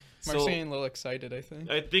Marcian a little excited, I think.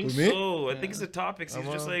 I think With me? so. I think it's the topics. He's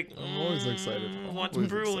just like, I'm always excited. What's Always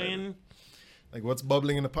brewing? excited. Like what's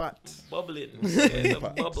bubbling in the pot? Bubbling. Yeah,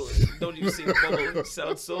 the bubble. Don't even say bubble. It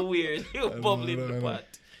sounds so weird. Bubbling in the pot.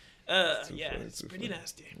 Yeah, funny, it's too pretty funny.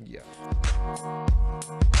 nasty. Yeah.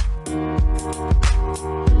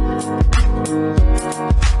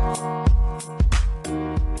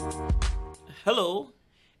 Hello,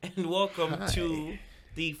 and welcome Hi. to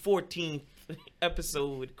the 14th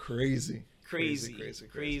episode. Crazy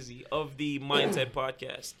Of the Mindset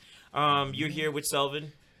Podcast. You're here with Selvin.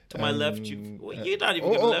 To my left, you're not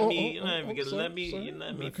even gonna let me. You're not even gonna let me. You're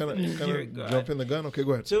not me. Kind Dear of God. jumping the gun. Okay,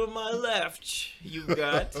 go ahead. To my left, you've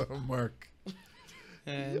got Mark.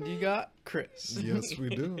 And you got Chris. Yes, we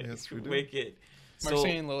do. Yes, we do. Wicked. So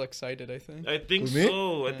Marcian a little excited, I think. I think With me?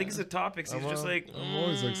 so. I Yeah. think it's the topics. He's just like, I'm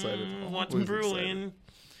always excited. What's Always brewing? excited.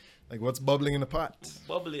 Like what's bubbling in the pot?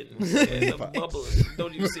 Bubbling. Yeah, the bubble.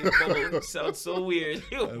 Don't even say bubble. It sounds so weird.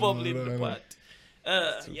 Bubbling in the know. pot.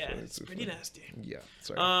 Yeah, funny, it's too pretty funny. nasty. Yeah.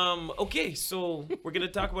 Sorry. Okay, so we're gonna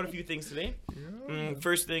talk about a few things today.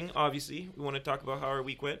 First thing, obviously, we want to talk about how our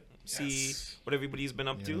week went, see Yes. what everybody's been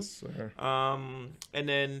up Yes, sir. to, and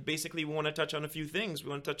then basically we want to touch on a few things.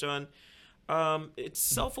 We want to touch on it's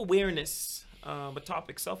self-awareness, a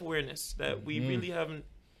topic, self-awareness that we really haven't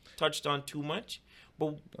touched on too much,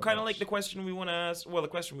 but kind of like the question we want to ask. Well, the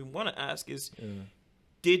question we want to ask is. Yeah.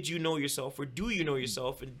 Did you know yourself, or do you know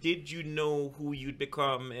yourself, and did you know who you'd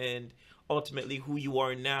become, and ultimately who you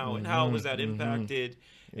are now, and how was that impacted,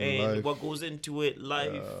 and life. what goes into it,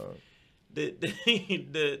 life, the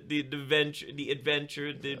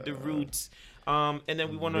adventure, the roots, and then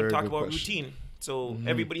we want to Very talk good about question. routine. So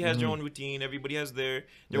everybody has their own routine. Everybody has their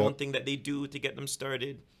own thing that they do to get them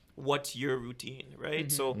started. What's your routine,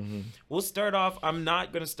 right? So we'll start off. I'm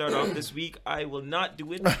not going to start off this week. I will not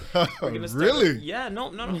do it. We're gonna start Really? Yeah,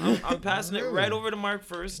 no. I'm passing it right over to Mark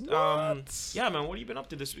first. Yeah, man, what have you been up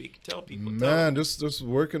to this week? Tell people. Man, just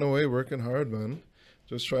working away, working hard, man.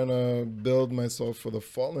 Just trying to build myself for the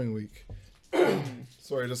following week.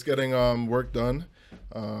 Sorry, just getting work done.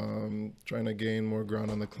 Trying to gain more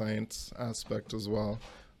ground on the client aspect as well.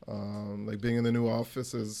 Like being in the new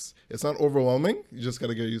office it's not overwhelming. You just got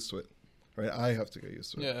to get used to it, right? I have to get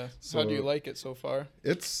used to it. Yeah. So How do you like it so far?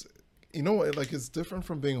 it's, you know what, like it's different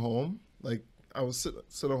from being home. Like I was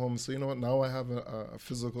sit at home. So you know what, now I have a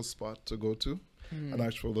physical spot to go to, an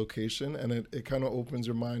actual location. And it kind of opens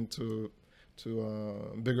your mind to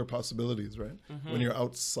bigger possibilities, right? When you're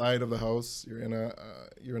outside of the house, you're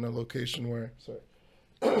in a location where,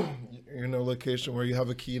 you're in a location where you have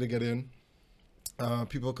a key to get in.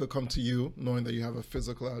 People could come to you knowing that you have a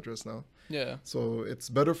physical address now. Yeah. So it's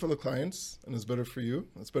better for the clients and it's better for you.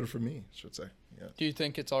 It's better for me, I should say. Yeah. Do you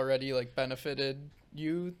think it's already like benefited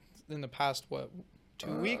you in the past, 2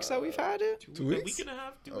 weeks that we've had it? 2 A week? week and a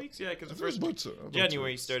half, 2 weeks, yeah, because the I think first it's about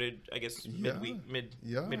January 2 weeks. started, I guess, midweek,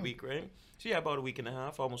 midweek, right? So yeah, about a week and a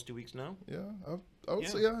half, almost 2 weeks now. Yeah, I would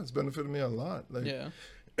say it's benefited me a lot. Like Yeah.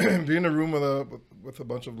 being in a room with a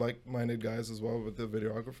bunch of like-minded guys as well, with the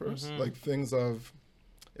videographers, like things of,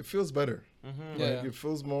 it feels better. Yeah. Like it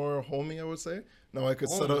feels more homey, I would say. Now I could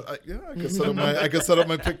set up, I could set up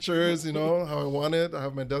my pictures, you know, how I want it. I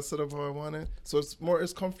have my desk set up how I want it, so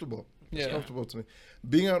it's comfortable. It's Yeah. comfortable to me.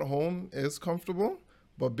 Being at home is comfortable,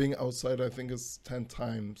 but being outside, I think, is 10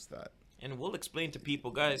 times that. And we'll explain to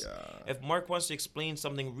people, guys, Yeah. if Mark wants to explain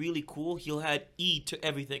something really cool, he'll add E to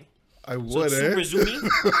everything. I So would, super eh? zoomy,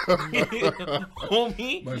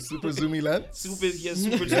 homie. My super zoomy lens. He has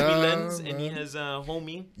super zoomy Yeah, lens, and he man. has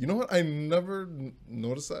homie. You know what? I never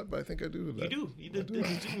noticed that, but I think I do You that. do. You did the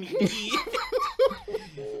zoomy E.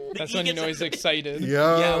 The That's E when you gets know he's excited.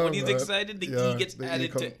 Yeah. Yeah, when he's man. excited, the Yeah, E gets the E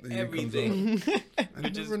added comes- to the E comes everything. I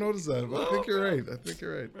Which is- never noticed that, but I think you're right. I think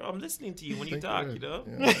you're right. Bro, I'm listening to you when I you think talk, you're you know?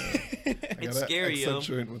 right. Yeah. I It's gotta scary, yo.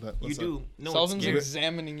 accentuate with that. You What's do. No, it's Selvin's scary.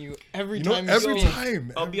 examining you every You know, time every you speak.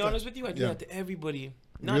 time. I'll every be time. honest with you, I do Yeah. that to everybody.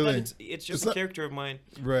 Not Really? that it's just It's a not- character of mine.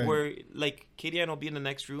 Right. Where like Katie Ann will be in the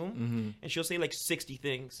next room and she'll say like 60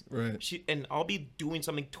 things. Right. And I'll be doing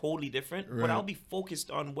something totally different, but Right. I'll be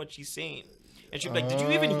focused on what she's saying. And she'll be like, "Did you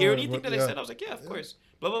even hear anything what- that I yeah. said?" I was like, "Yeah, of course."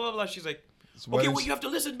 Blah blah blah blah. She's like, So why "Okay, didn't well you- you have to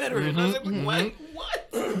listen better." And I was like, "What?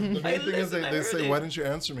 The I main thing is listened, I they heard say, it. "Why didn't you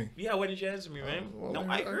answer me?" Yeah, why didn't you answer me, right? Well, No,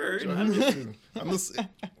 I heard. I I'm just you. I'm the same.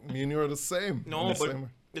 Me and you are the same. No, I'm the but same.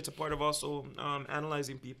 it's a part of also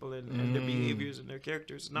analyzing people and their behaviors and their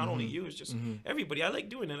characters. Not only you, it's just everybody. I like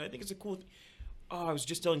doing it. I think it's a cool. I was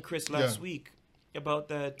just telling Chris last Yeah. week about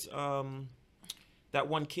that that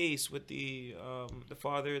one case with the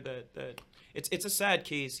father that it's a sad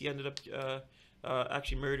case. He ended up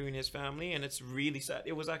actually murdering his family, and it's really sad.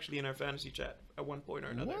 It was actually in our fantasy chat at one point or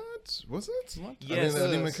another. What was it? Yes. I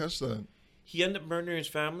didn't even catch that. He ended up murdering his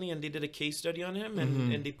family, and they did a case study on him,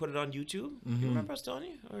 and they put it on YouTube. You remember I was telling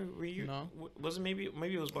you, or were you? No. Was it maybe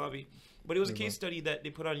it was Bobby, but it was a case study that they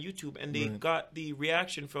put on YouTube, and they got the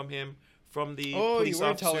reaction from him from the police you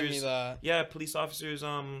were officers. telling me that. Yeah, police officers.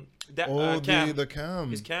 Cam, the cam.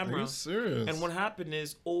 his camera. Are you serious? And what happened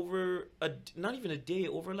is over not even a day,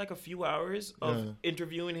 over like a few hours of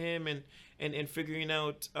interviewing him and figuring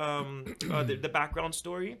out the background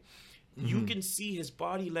story. You can see his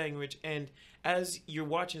body language, and as you're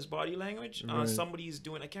watching his body language, somebody's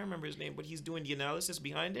doing, I can't remember his name, but he's doing the analysis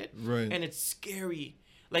behind it, and it's scary.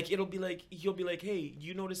 Like he'll be like, hey,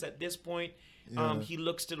 you notice at this point, he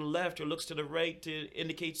looks to the left or looks to the right to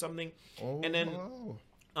indicate something, and then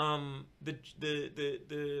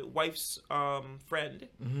the wife's friend,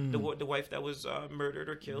 the wife that was murdered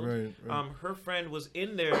or killed, her friend was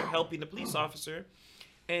in there helping the police officer,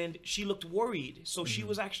 and she looked worried. So she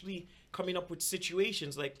was actually coming up with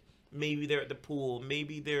situations like maybe they're at the pool,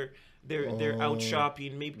 maybe they're out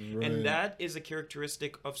shopping, maybe, and that is a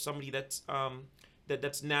characteristic of somebody that's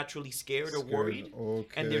that's naturally scared or worried,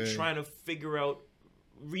 and they're trying to figure out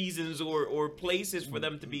reasons or places for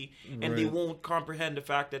them to be, and they won't comprehend the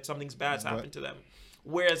fact that something's bad's happened to them.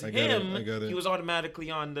 Whereas he was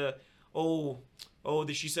automatically on the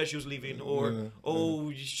she said she was leaving, or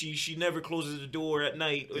she never closes the door at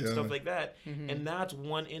night and stuff like that. And that's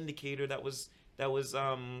one indicator that was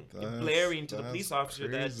blaring to the police officer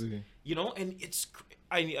that, you know, and it's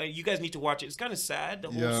you guys need to watch it. It's kind of sad.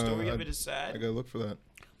 The whole story of it is sad. I gotta look for that.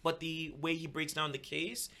 But the way he breaks down the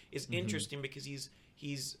case is interesting because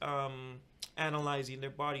he's analyzing their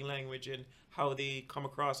body language and how they come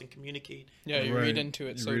across and communicate. Yeah, you read into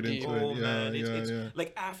it so deep. Oh man, it's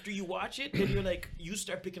like after you watch it, then you're like, you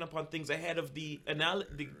start picking up on things ahead of the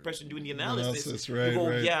person doing the analysis. You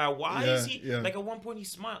go, why is he like at one point he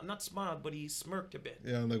not smiled, but he smirked a bit.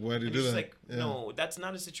 Yeah, like why did he do that? Like, no, that's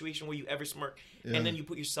not a situation where you ever smirk. And then you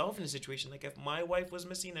put yourself in a situation like if my wife was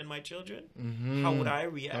missing and my children, how would I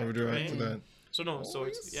react? How would you react to that? So no,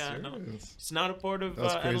 it's not a part of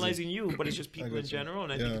analyzing you, but it's just people in general,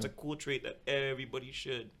 and I think it's a cool trait that everybody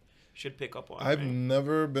should pick up on. I've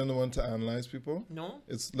never been the one to analyze people. No,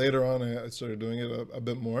 it's later on I started doing it a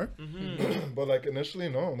bit more, but like initially,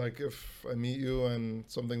 no. Like if I meet you and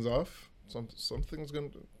something's off, something's gonna.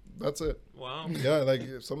 That's it. Wow. Yeah, like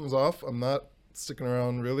if something's off, I'm not sticking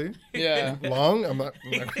around really. Yeah. long. I'm not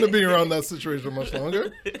gonna be around that situation much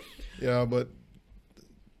longer. Yeah, but.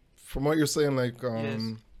 From what you're saying, like,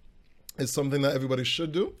 it's something that everybody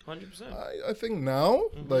should do. 100%. I think now,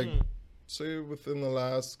 like, say within the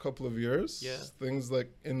last couple of years, things like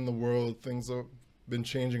in the world, things have been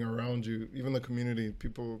changing around you, even the community,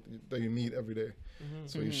 people that you meet every day.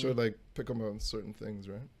 So you should like pick up on certain things,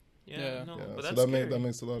 right? But so that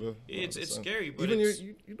makes a lot of. It's scary, but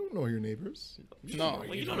even you don't know your neighbors. You don't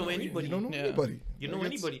know anybody. You don't know anybody. You know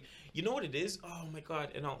anybody. You know what it is? Oh my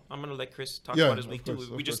God! And I'm gonna let Chris talk about his week too.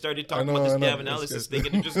 We just started talking about this gap analysis thing,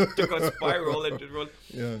 and it just took a spiral and roll.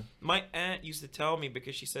 Yeah. My aunt used to tell me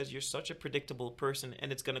because she says you're such a predictable person, and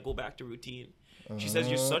it's gonna go back to routine. She says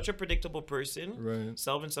you're such a predictable person, right?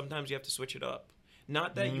 Selvin, sometimes you have to switch it up.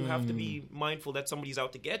 Not that you have to be mindful that somebody's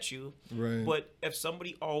out to get you, right? But if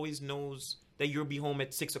somebody always knows that you'll be home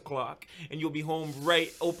at 6 o'clock and you'll be home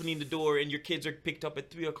right opening the door and your kids are picked up at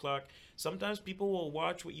 3 o'clock, sometimes people will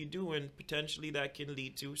watch what you do and potentially that can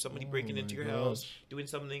lead to somebody breaking into your house, doing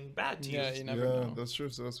something bad to you. Yeah, you never know. That's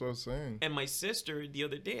true. So that's what I was saying. And my sister, the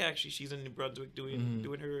other day, actually, she's in New Brunswick doing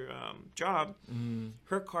her job.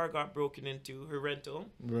 Her car got broken into, her rental.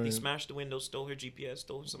 Right. They smashed the window, stole her GPS,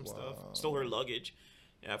 stole some stuff, stole her luggage.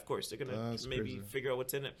 Yeah, of course, they're going to maybe figure out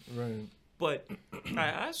what's in it. Right. But I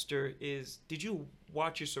asked her, did you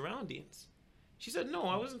watch your surroundings? She said, no,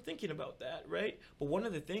 I wasn't thinking about that, right? But one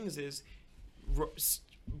of the things is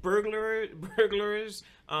burglars,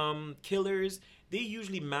 killers, they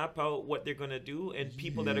usually map out what they're going to do, and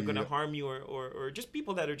people that are going to harm you or just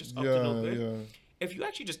people that are just up to no good. Yeah. If you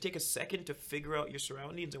actually just take a second to figure out your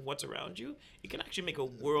surroundings and what's around you, it can actually make a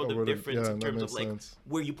world of difference in terms of like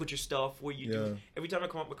where you put your stuff, where you do. Every time I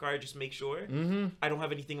come out my car, I just make sure I don't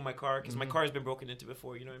have anything in my car because my car has been broken into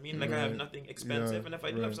before. You know what I mean? Like I have nothing expensive, and if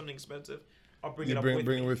I do have something expensive, I'll bring You it up bring with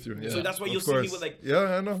it me. with you. Yeah. So that's why of you'll see me course. with like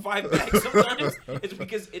Yeah, I know. 5 bags sometimes. It's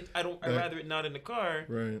because I'd rather it not in the car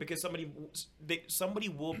Right. because somebody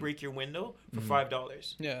will break your window for Mm-hmm.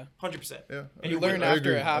 $5. Yeah. 100%. Yeah. And You agree. learn I after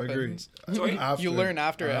agree, it I agree. happens. Sorry? You learn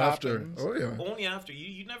after it happens. Oh yeah. Only after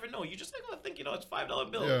you never know. You just like, oh, I think it's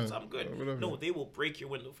 $5 bill. Yeah, So I'm good. whatever. No, they will break your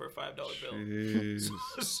window for a $5 bill. Jeez.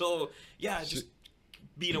 So yeah, just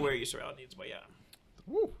being aware of your surroundings. But yeah,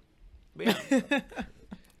 Woo. but yeah.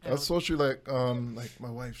 That's so true. Like my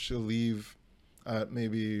wife, she'll leave at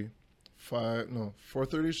maybe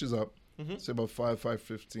 4:30. She's up. Mhm. Say about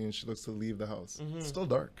 5:15. She looks to leave the house. Mhm. It's still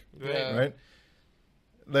dark, Right. Yeah. right?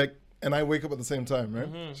 Like, and I wake up at the same time,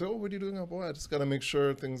 right? Mhm. So, what are you doing up? Oh, I just gotta make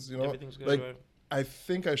sure things, Everything's good. like right? I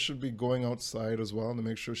think I should be going outside as well to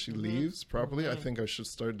make sure she leaves properly. I think I should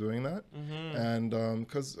start doing that. And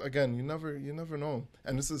because again, you never know,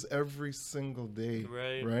 and this is every single day,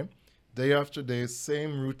 Right. Day after day,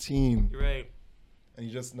 same routine, You're right. and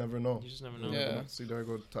you just never know. You just never know. Yeah. See, there I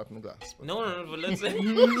go tapping the glass. But, No, but let's say.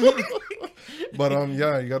 but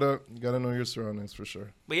yeah, you gotta know your surroundings for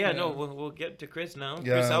sure. But yeah, Yeah. no, we'll get to Chris now.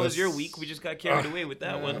 Yeah, Chris, how was your let's- week? We just got carried away with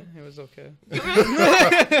that Yeah, one. It was okay. So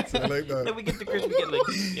I like Then that. we get to Chris, we get like,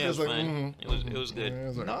 yeah, it was like, fine. mhm, It was good. Yeah,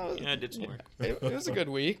 it's like- No, Yeah, I did some work. it was a good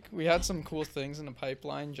week. We had some cool things in the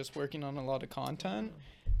pipeline, just working on a lot of content.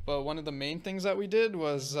 But one of the main things that we did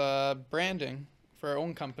was branding for our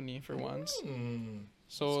own company for once. Mm,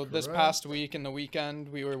 So That's this correct. past week and the weekend,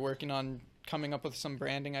 we were working on coming up with some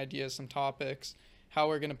branding ideas, some topics, how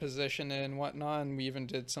we're going to position it and whatnot. And we even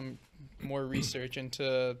did some more research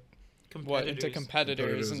into competitors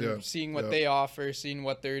Competitors, and yeah. seeing what Yeah. they offer, seeing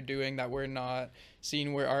what they're doing that we're not,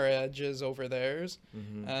 seeing where our edge is over theirs.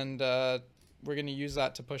 mhm. And we're going to use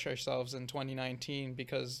that to push ourselves in 2019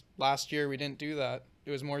 because last year we didn't do that.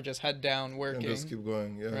 It was more just head down And working. just keep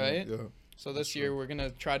going. Yeah. Right? Yeah. So this year we're going to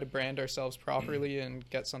try to brand ourselves properly and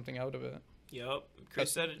get something out of it. Yep.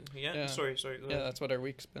 Chris said it. Yeah. Yeah. Sorry. Go Yeah, ahead. that's what our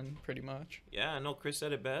week's been pretty much. Yeah, no, Chris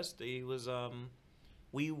said it best. He was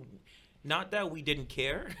we not that we didn't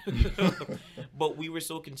care, but we were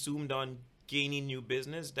so consumed on gaining new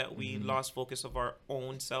business that we lost focus of our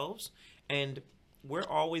own selves. And we're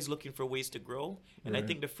always looking for ways to grow. And I Right.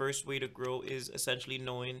 think the first way to grow is essentially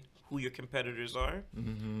knowing who your competitors are.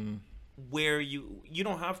 Mm-hmm. Where you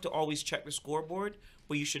don't have to always check the scoreboard,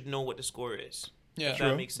 but you should know what the score is. Yeah. If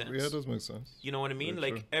that makes sense. Yeah, it does make sense. You know what I mean?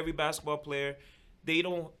 Very Like true. every basketball player, they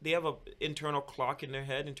have a internal clock in their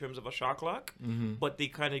head in terms of a shot clock, Mm-hmm. but they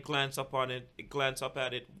kind of glance up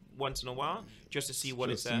at it once in a while just to see what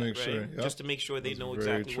Just it's to at, make right? sure, yep. Just to make sure they That's know very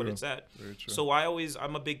exactly what true. it's at. Very true. So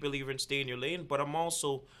I'm a big believer in stay in your lane, but I'm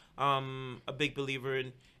also a big believer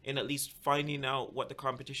in at least finding out what the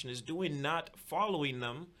competition is doing, not following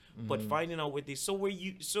them, but finding out what they so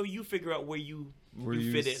you figure out where you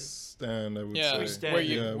fit in. stand, I would Yeah, say. stand. where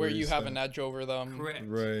you Yeah, where you have stand. an edge over them. Correct.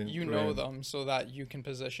 Right. You right. know them so that you can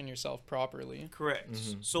position yourself properly. Correct.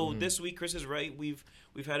 Mhm, So mhm. this week, Chris is right. We've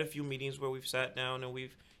had a few meetings where we've sat down and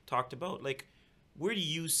we've talked about like where do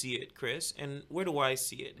you see it, Chris, and where do I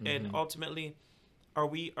see it, and Mhm. ultimately, are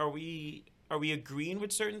we agreeing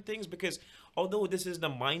with certain things? Because although this is the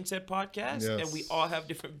mindset podcast and we Yes. all have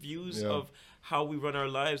different views Yeah. of how we run our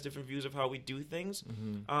lives, different views of how we do things,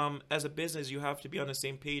 as a business, you have to be on the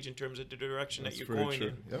same page in terms of the direction That's that you're very going true.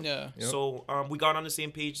 in. Yep. Yeah. Yep. So we got on the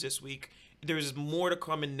same page this week. There's more to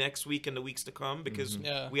come in next week and the weeks to come because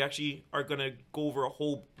Yeah. we actually are gonna go over a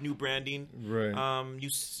whole new branding, Right.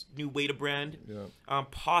 new way to brand, yeah.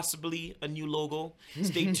 Possibly a new logo.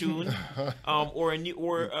 Stay tuned, or a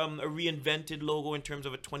reinvented logo in terms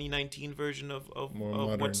of a 2019 version of More of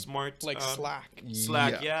modern. what Smart Like Slack.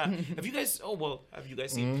 Slack, yeah. Have you guys seen?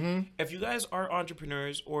 Mm-hmm. If you guys are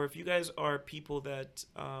entrepreneurs, or if you guys are people that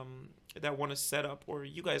that want to set up, or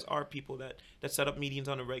you guys are people that set up meetings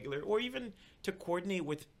on a regular, or even to coordinate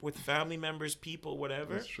with family members, people,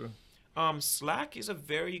 whatever. That's true. Slack is a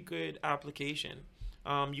very good application.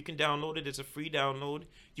 You can download it. It's a free download.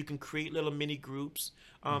 You can create little mini groups.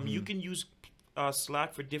 You can use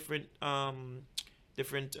Slack for different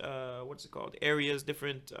what's it called, areas,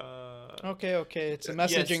 different Okay. It's a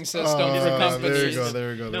Yes. messaging system for different companies. There you go.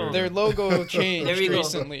 There you go. No. There you Their go. logo changed There you go.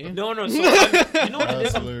 recently. No. So you know what it That's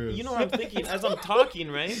is? hilarious. You know what I'm thinking as I'm talking,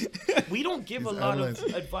 right? We don't give a He's lot of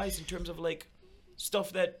analyzing. advice in terms of like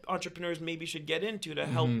stuff that entrepreneurs maybe should get into to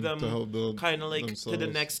help them to help build kind of like to the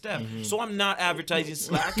themselves. next step. So I'm not advertising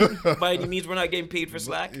Slack by any means. We're not getting paid for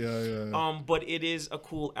Slack. Yeah. But it is a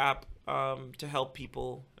cool app to help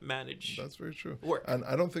people manage. That's very true. Work. And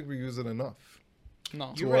I don't think we use it enough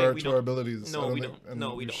No. You're to right, our we to our don't. abilities. No, I don't we think- don't. and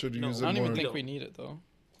No, we don't. should No. use I it don't even more. think don't. we need it though.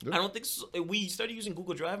 Yep. I don't think so. We started using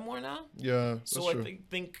Google Drive more now. Yeah, that's So true. I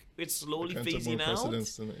think it's slowly Can't take phasing more out.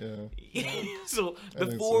 precedence than it, yeah. So I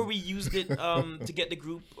think before so. we used it to get the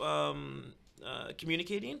group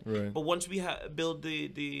communicating, Right. but once we build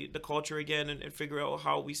the culture again and figure out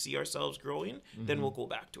how we see ourselves growing, then we'll go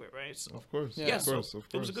back to it, right? So Of course. Yeah. yeah, Of course. so Of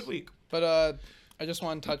course. it was a good week. But I just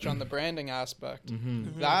want to touch on the branding aspect.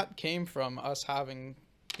 Mm-hmm. That came from us having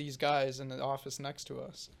these guys in the office next to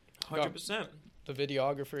us. 100%. The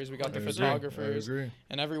videographers, we got the 100%. photographers, I agree.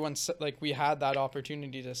 and everyone like we had that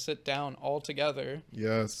opportunity to sit down all together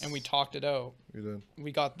Yes. and we talked it out. We did.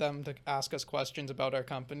 We got them to ask us questions about our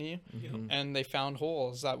company, Mm-hmm. and they found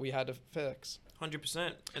holes that we had to fix.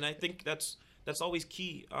 100%. And I think that's always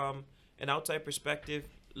key. An outside perspective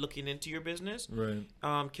looking into your business Right.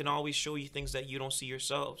 can always show you things that you don't see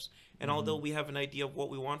yourselves. And although we have an idea of what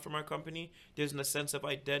we want from our company, there's a sense of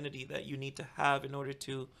identity that you need to have in order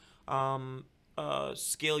to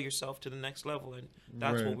scale yourself to the next level. And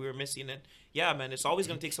that's what Right. we were missing. And yeah, man, it's always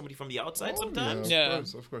going to take somebody from the outside sometimes Yeah. Of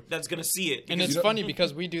course. Of course. that's going to see it. And Because- it's funny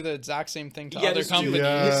because we do the exact same thing to Yeah, other it's true. companies.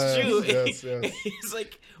 Yeah. It's true. Yes, yes. It's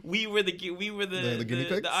like we were the The guinea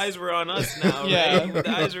pigs? the eyes were on us now. Yeah. Right? The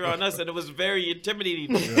eyes were on us, and it was very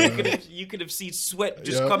intimidating. You could have seen sweat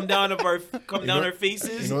just Yeah. come down our know-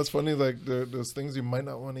 faces. You know what's funny? Like there's things you might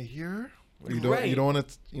not want to hear. Or you don't. Right. You don't want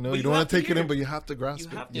to. You know. But You you don't want have to to take it hear in, it. but you have to grasp You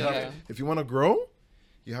it. have to You hear have- it. If you want to grow,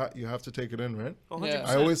 you have to take it in, right? 100%.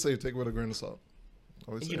 I always say take it with a grain of salt.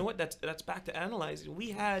 Always And say you know it. what? That's back to analyzing. We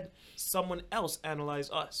had someone else analyze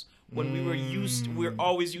us when we were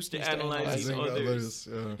always used to Used to analyzing analyzing others.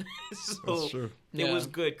 Yeah, So that's true. it Yeah. was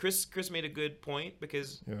good. Chris made a good point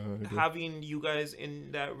because Yeah, I agree. having you guys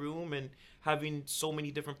in that room and having so many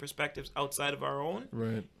different perspectives outside of our own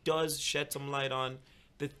Right. does shed some light on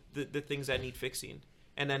the things that need fixing.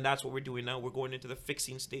 And then that's what we're doing now. We're going into the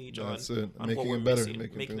fixing stage That's on, it. on Making what we're it better. missing,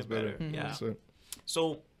 Making things it better. better. Yeah. That's it.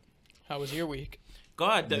 So, How was your week?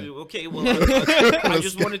 God, Yeah. okay. Well, I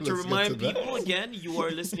just get- wanted to let's get remind to that. people again, you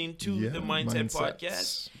are listening to Yeah, the Mindset mindsets.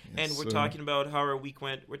 Podcast. And Yes, we're sir. talking about how our week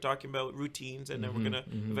went. We're talking about routines, and then we're gonna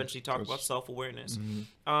eventually talk Yes. about self-awareness.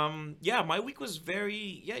 Mm-hmm. Yeah, my week was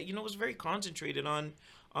it was very concentrated on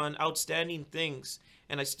outstanding things,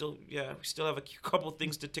 and we still have a couple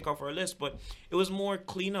things to tick off our list. But it was more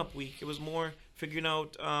cleanup week. It was more figuring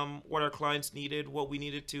out what our clients needed, what we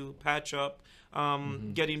needed to patch up,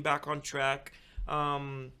 getting back on track.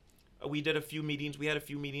 We did a few meetings. We had a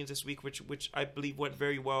few meetings this week, which I believe went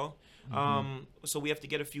very well. So we have to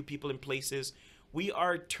get a few people in places. We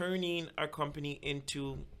are turning our company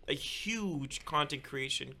into a huge content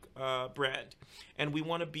creation brand, and we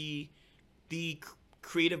want to be the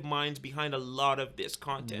creative minds behind a lot of this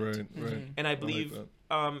content. Right. Right. And I like believe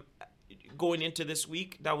going into this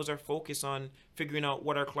week, that was our focus on figuring out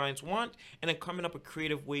what our clients want and then coming up with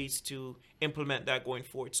creative ways to implement that going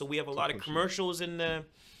forward. So we have a lot of commercials in the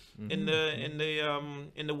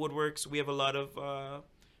woodworks. We have a lot of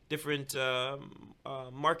different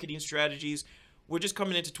marketing strategies. We're just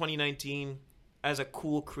coming into 2019 as a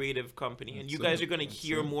cool creative company, and you That's guys it. are going to That's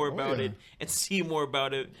hear it. more Oh, about yeah. it and see more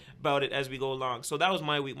about it as we go along. So that was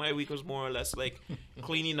my week. My week was more or less like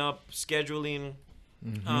cleaning up, scheduling,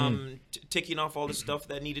 ticking off all the stuff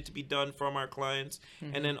that needed to be done from our clients,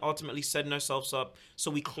 and then ultimately setting ourselves up so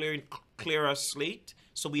we clear our slate,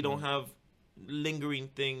 so we don't have lingering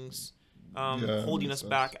things Yeah, holding makes us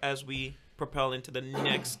back as we propel into the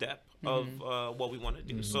next step of what we want to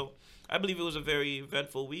do. So I believe it was a very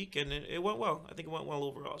eventful week, and it went well. I think it went well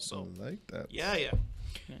overall. So I like that. yeah.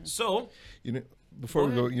 So You know, before Go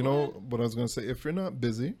we go, ahead, you go know ahead. what I was gonna say. If you're not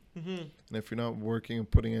busy and if you're not working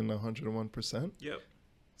and putting in 101%, yep.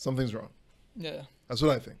 something's wrong. Yeah. That's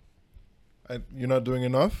what I think. You're not doing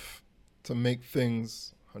enough to make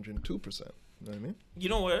things 102%. You know what I mean? You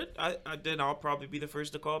know what? Then I'll probably be the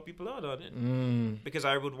first to call people out on it because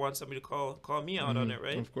I would want somebody to call me out on it,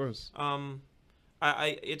 right? Of course.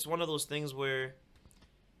 It's one of those things where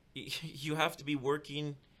you have to be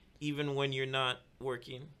working even when you're not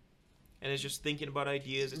working, and it's just thinking about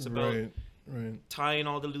ideas. It's about Right. tying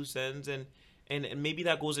all the loose ends, and maybe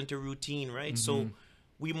that goes into routine, right? So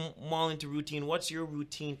we maul into routine. What's your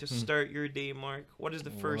routine to start your day, Mark? What is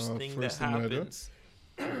the first Wow, thing first that thing I do? happens?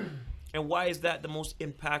 And why is that the most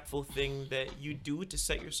impactful thing that you do to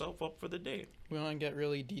set yourself up for the day? We want to get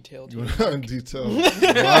really detailed. You here. want in detail?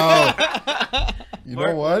 Wow. You Mark,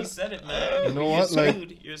 know what? You said it, man. You know You're what? Like-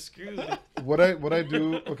 screwed. You're screwed. What I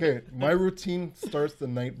do? Okay, my routine starts the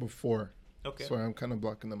night before. Okay. Sorry, I'm kind of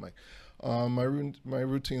blocking the mic. My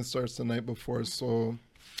routine starts the night before, so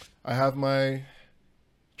I have my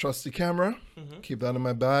trusty camera. Keep that in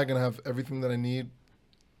my bag, and I have everything that I need.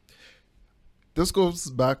 this goes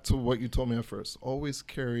back to what you told me at first. Always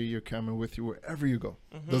carry your camera with you wherever you go.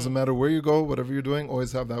 Mm-hmm. Doesn't matter where you go, whatever you're doing,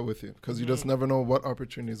 always have that with you because you just never know what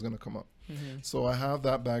opportunity is going to come up. So I have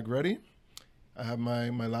that bag ready. I have my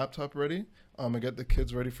laptop ready. I get the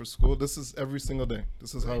kids ready for school. This is every single day.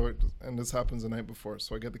 This is how it, and this happens the night before.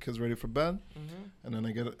 So I get the kids ready for bed, and then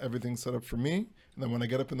I get everything set up for me. And then when I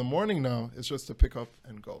get up in the morning now, it's just to pick up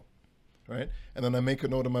and go, right? And then I make a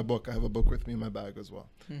note in my book. I have a book with me in my bag as well.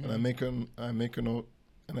 And I make a note,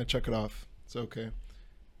 and I check it off. So, okay,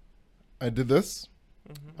 I did this,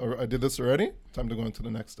 or I did this already. Time to go into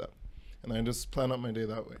the next step. And I just plan out my day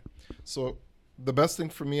that way. So the best thing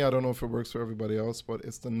for me, I don't know if it works for everybody else, but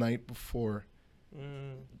it's the night before.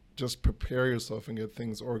 Just prepare yourself and get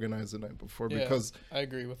things organized the night before, because I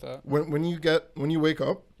agree with that. when you wake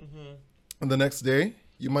up and the next day,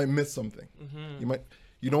 you might miss something.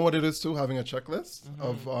 You know what it is too, having a checklist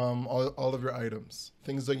of all of your items,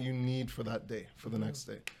 things that you need for that day, for the next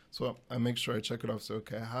day. So I make sure I check it off. So,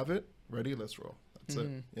 okay, I have it ready. Let's roll. That's it.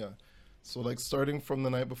 Yeah. So like starting from the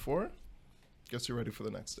night before, gets you ready for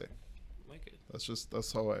the next day. Like it.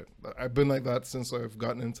 That's how I've been like that since I've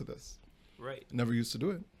gotten into this. Right. Never used to do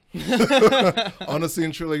it. Honestly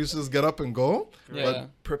and truly, I used to just get up and go. Yeah.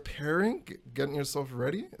 But preparing, getting yourself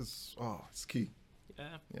ready it's key. Yeah.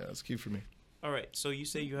 Yeah, it's key for me. All right. So you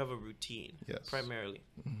say you have a routine. Yes. Primarily.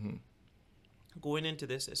 Going into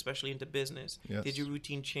this, especially into business, Yes. did your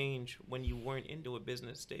routine change when you weren't into a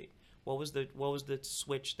business state? What was the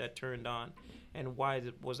switch that turned on, and why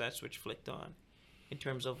was that switch flicked on, in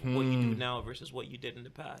terms of what you do now versus what you did in the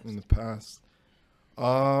past? In the past,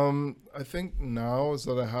 I think now is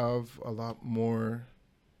that I have a lot more.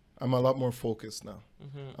 I'm a lot more focused now.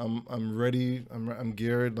 I'm ready. I'm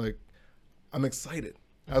geared. Like, I'm excited.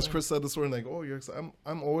 As Chris said this morning, like, oh, you're excited.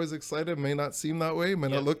 I'm always excited. May not seem that way. May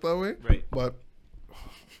not look that way. Right. But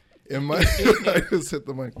in my, I just hit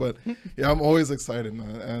the mic. But yeah, I'm always excited,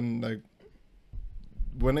 man. And like,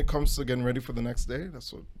 when it comes to getting ready for the next day,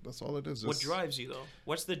 that's all it is. What drives you though?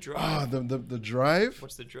 What's the drive? The drive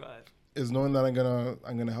What's the drive? is knowing that I'm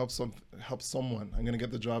gonna help someone. I'm gonna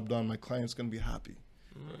get the job done. My client's gonna be happy.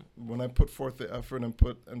 When I put forth the effort and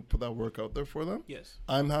put that work out there for them, Yes.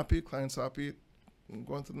 I'm happy. Client's happy. I'm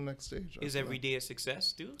going to the next stage. Is every day a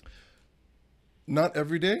success, dude? Not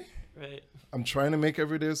every day. Right. I'm trying to make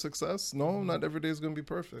every day a success. No, not every day is gonna be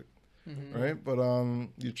perfect, right? But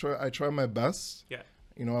I try my best. Yeah.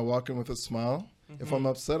 You know, I walk in with a smile. If I'm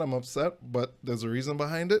upset, I'm upset, but there's a reason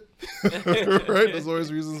behind it, right? There's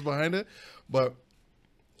always reasons behind it. But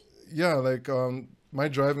yeah, like my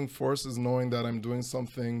driving force is knowing that I'm doing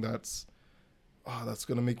something that's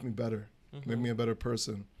gonna make me better, make me a better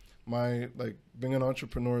person. Being an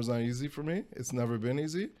entrepreneur is not easy for me. It's never been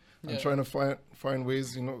easy. I'm trying to find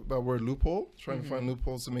ways, you know, that word loophole, trying to find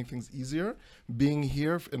loopholes to make things easier. Being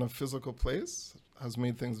here in a physical place has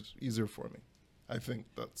made things easier for me. I think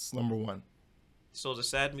that's number one. So the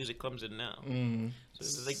sad music comes in now. So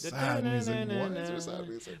it's like Sad music. Why is there sad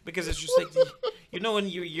music? Because it's just like you know when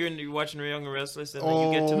you're watching Young and Restless and then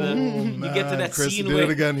you get to that Chris, scene he did where it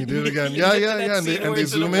again. He did it again. You Yeah. get to that And scene they where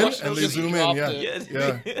it's in zoom the in wash and they just zoom in. dropped Yeah. it.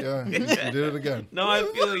 Yeah. He did it again. No, I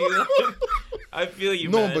feel you. I feel you,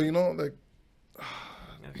 No, man. but you know, like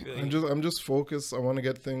I feel you. I'm just focused. I want to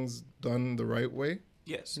get things done the right way,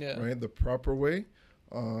 Yes. Yeah. right? The proper way.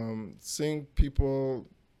 Seeing people,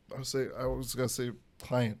 I was gonna say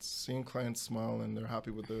clients, seeing clients smile and they're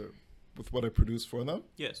happy with what I produce for them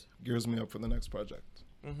Yes. gears me up for the next project.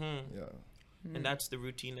 Yeah. And that's the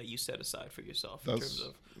routine that you set aside for yourself in That's- terms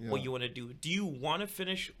of yeah. what you want to do. Do you want to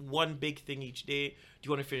finish one big thing each day? Do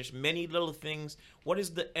you want to finish many little things? What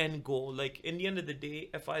is the end goal? Like, in the end of the day,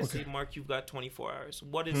 if I say, Mark, you've got 24 hours,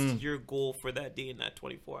 what is your goal for that day in that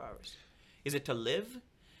 24 hours? Is it to live?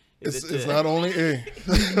 It's not only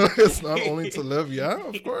it's not only to live. Yeah,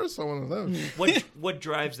 of course I want to live. What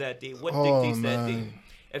drives that day? What Oh, dictates that day? man.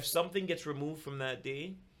 If something gets removed from that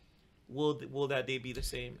day, will that day be the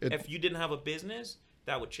same? If you didn't have a business,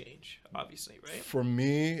 that would change, obviously, right? For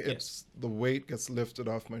me, it's the weight gets lifted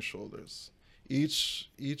off my shoulders. Each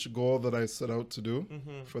goal that I set out to do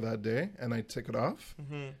for that day, and I tick it off,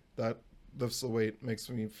 that lifts the weight, makes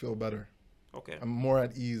me feel better. Okay. I'm more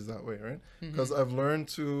at ease that way, right? Because I've learned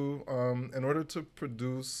to, in order to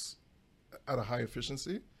produce at a high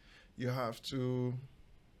efficiency, you have to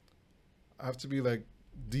be like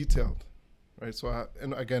detailed, right? So,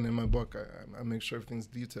 and again, in my book, I make sure everything's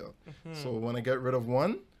detailed. So when I get rid of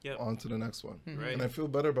one, on to the next one. Right. And I feel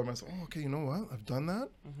better about myself. Oh, okay, you know what? I've done that.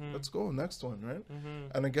 Let's go, next one, right?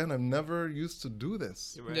 And again, I've never used to do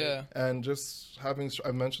this. Right. Yeah. And just I've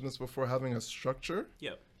mentioned this before, having a structure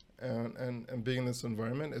Yep. and being in this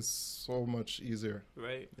environment is so much easier.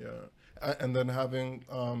 Right. Yeah. And then having,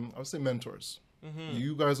 I would say mentors. Mm-hmm.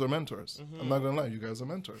 You guys are mentors. I'm not gonna lie, you guys are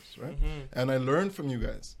mentors, right? And I learn from you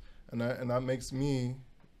guys, and that makes me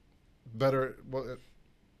better. Well,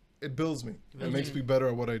 it builds me. It makes me better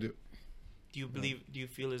at what I do. Do you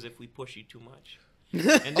feel as if we push you too much?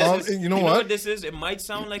 And this is, you know what? this is? It might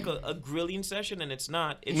sound like a grilling session, and it's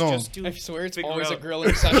not. It's No. just to I swear it's figure always a out-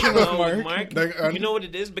 grilling session with No, Mark. Like, you know what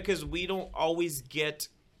it is? Because we don't always get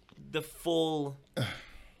the full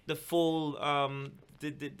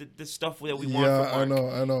the stuff that we want Yeah, from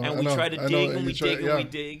Mark. I know. And I we know, try to I know, dig and and we you try- dig and yeah. we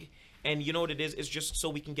dig. And you know what it is? It's just so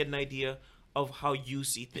we can get an idea of how you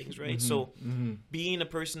see things, right? Mm-hmm. So being a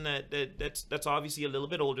person that's obviously a little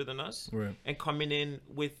bit older than us Right. and coming in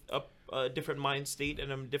with a different mind state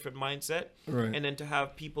and a different mindset, Right. and then to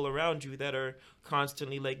have people around you that are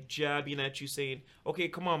constantly like jabbing at you saying, okay,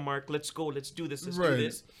 come on, Mark, let's go, let's do this, let's do Right.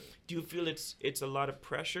 this. Do you feel it's a lot of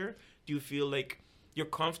pressure? Do you feel like you're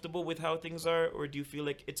comfortable with how things are, or do you feel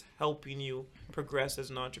like it's helping you progress as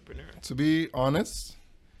an entrepreneur? To be honest,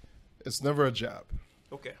 it's never a jab.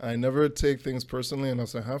 Okay. I never take things personally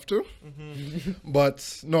unless I have to.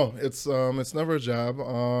 But no, it's never a jab.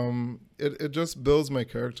 It just builds my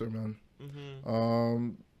character, man.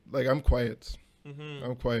 Like I'm quiet.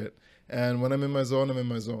 I'm quiet. And when I'm in my zone, I'm in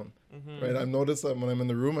my zone. Right? I've noticed that when I'm in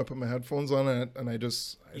the room, I put my headphones on and I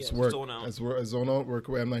just it's Yeah, work. zone out. I zone out, work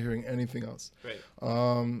away. I'm not hearing anything else.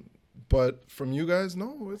 Right. But from you guys,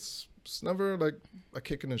 no, it's never like a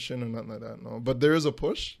kick in the shin or nothing like that. No, but there is a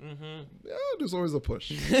push. Yeah, there's always a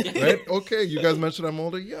push, right? Okay, you guys mentioned I'm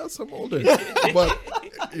older. Yes, I'm older, but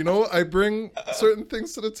you know, I bring certain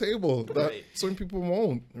things to the table that Right. certain people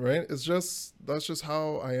won't. Right? That's just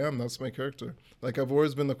how I am. That's my character. Like I've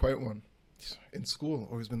always been the quiet one. In school,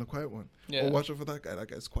 always been the quiet one. Yeah. Oh, watch out for that guy. That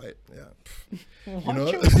guy's quiet. Yeah. Watch know?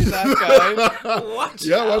 out for that guy. Watch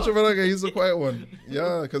Yeah, out. watch out for that guy. He's the quiet one.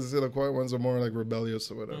 Yeah, because the quiet ones are more like rebellious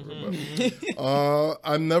or whatever. But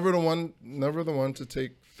I'm never the one to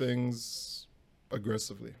take things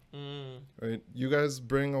aggressively. Right? You guys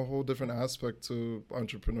bring a whole different aspect to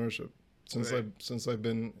entrepreneurship since Right. I've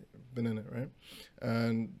been in it, right?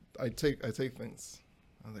 And I take things.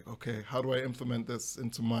 I'm like, okay, how do I implement this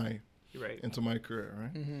into my career,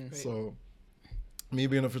 right? Right. So, me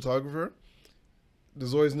being a photographer,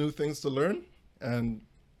 there's always new things to learn, and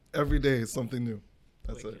every day is something new.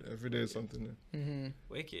 That's Wicked. it. Every day is something new.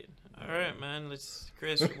 Wicked. All right, man.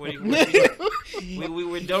 Chris, what do you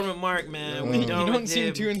we're done with Mark, man. We're You done don't with seem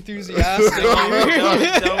him. too enthusiastic.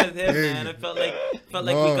 We're done with him, Hey. man. I felt like we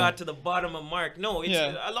No. got to the bottom of Mark. No, it's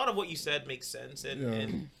Yeah. a lot of what you said makes sense, and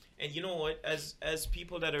Yeah. and you know what? As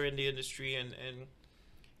people that are in the industry and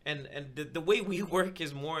the way we work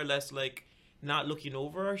is more or less like not looking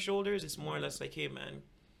over our shoulders. It's more or less like, hey, man,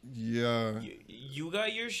 Yeah. you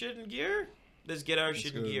got your shit in gear. Let's get our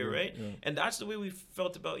shit in good, gear, yeah, right? yeah. And that's the way we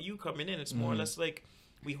felt about you coming in. It's more or less like,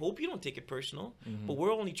 we hope you don't take it personal, but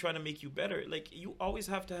we're only trying to make you better. Like, you always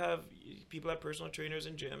have to have people have personal trainers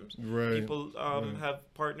in gyms. Right. People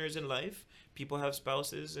have partners in life. People have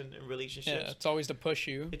spouses and relationships. Yeah, it's always to push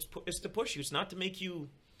you. It's to push you. It's not to make you.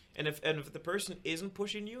 And if the person isn't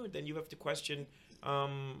pushing you, then you have to question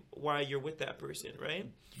why you're with that person, right?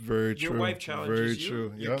 Very true. Your wife challenges Very you.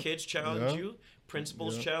 true. Your Yeah. kids challenge Yeah. you.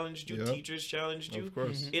 Principals Yeah. challenged you. Yeah. Teachers challenged you. Of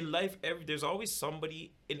course. In life, there's always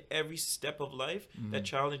somebody in every step of life that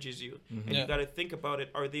challenges you, and Yeah. you got to think about it.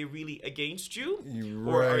 Are they really against you, You-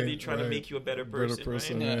 or are they right, trying to right. make you a better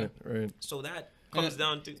person? Right? Yeah. right. So that And comes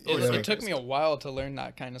down to. It took me a while to learn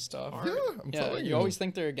that kind of stuff. Hard. Yeah, I'm Yeah, telling you always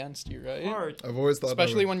think they're against you, right? hard. I've always thought that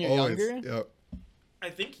Especially way. when you're Always. younger? Yeah. I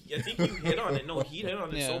think you hit on it. No, he hit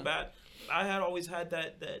on it so Yeah. bad. I had always had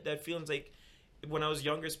that feelings like when I was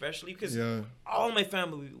younger, especially because Yeah. all my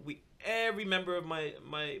family, every member of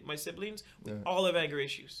my siblings, we Yeah. all have anger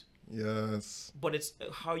issues. Yes. But it's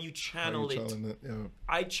how you How channel you it. telling it. Yeah.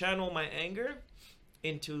 I channel my anger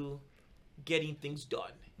into getting things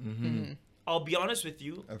done. I'll be honest with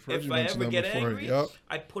you. I've heard If you I mention ever that get before. angry, Yep.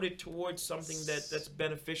 I put it towards something that's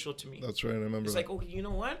beneficial to me. That's right. I remember. It's that. like, okay, you know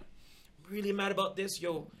what? I'm really mad about this.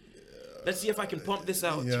 Yo, let's see if I can pump this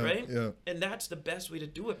out, Yeah, right? yeah. And that's the best way to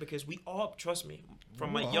do it because we all, trust me,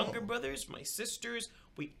 from my Wow. younger brothers, my sisters,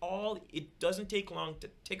 it doesn't take long to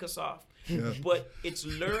tick us off. Yeah. But it's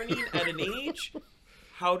learning at an age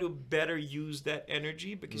how to better use that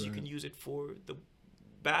energy because you can use it for the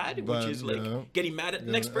bad, which Bad, is like yeah. getting mad at the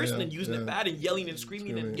Yeah, next person yeah, and using yeah. it bad and yelling and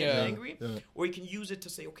screaming and getting Yeah. angry. Yeah. Or you can use it to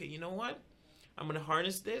say, okay, you know what? I'm going to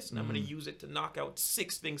harness this and I'm going to use it to knock out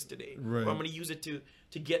 6 things today. Right. Or I'm going to use it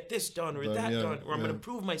to get this done or that done. Or I'm going to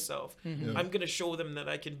prove myself. Yeah. I'm going to show them that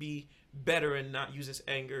I can be better and not use this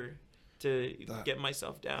anger to get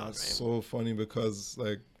myself down. That's right? so funny because,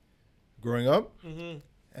 like, growing up,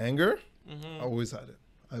 anger, I always had it.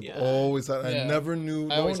 I've always had. Yeah. I never knew.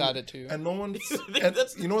 I always had it too. And no one.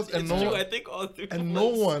 That's, you know what? And it's no true. one. I think all three And of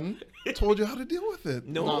no us- one told you how to deal with it.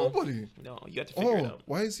 No. Nobody. No, you have to figure it Oh, out.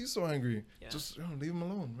 why is he so angry? Yeah. Just leave him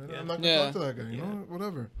alone. Man. Yeah. I'm not gonna Yeah. talk to that guy. You Yeah. know,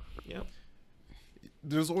 whatever. Yep.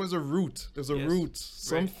 There's always a root. There's a Yes. root.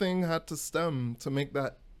 Something had to stem to make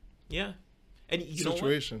that. Yeah. And you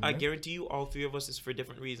Situation, know what? I right? guarantee you all 3 of us is for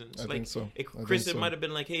different reasons. I like, think so. Chris, think it so. might have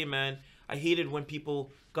been like, hey, man, I hated when people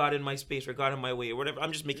got in my space or got in my way or whatever.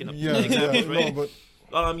 I'm just making up Yeah, examples, yeah, right? no,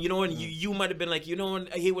 but You know, and you might have been like, you know, and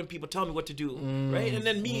I hate when people tell me what to do, right? And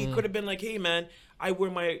then me could have been like, hey, man, I wear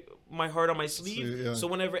my heart on my sleeve. yeah. So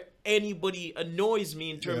whenever anybody annoys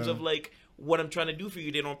me in terms Yeah. of like what I'm trying to do for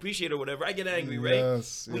you, they don't appreciate or whatever, I get angry, right?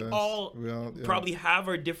 Yes, We yes. all yeah. probably have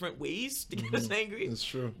our different ways to get us angry. It's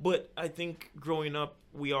true. But I think growing up,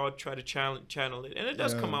 we all try to channel it, and it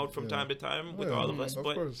does Yeah, come out from yeah. time to time with Yeah, all of us. Of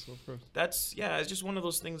But course. that's it's just one of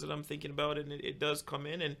those things that I'm thinking about, and it does come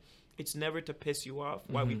in, and it's never to piss you off.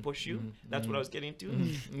 Why we push you? That's what I was getting to. No,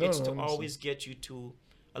 It's no, to I understand. always get you to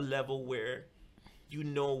a level where you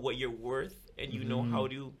know what you're worth, and you know how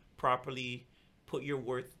to properly put your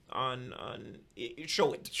worth on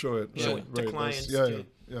show it. Show it. Show right, it to right, clients, Yeah, to-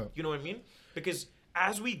 yeah. You know what I mean? Because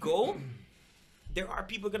as we go, there are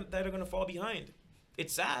people that are going to fall behind.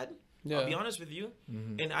 It's sad. I'll be Yeah. honest with you.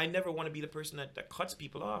 And I never want to be the person that cuts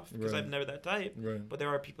people off because Right. I'm never that type. Right. But there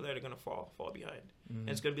are people that are going to fall behind. And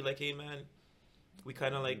it's going to be like, hey, man, we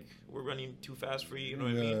kind of like, we're running too fast for you. You know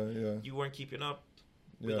what I mean? Yeah. You weren't keeping up.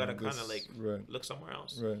 We Yeah, got to kind this- of like right. look somewhere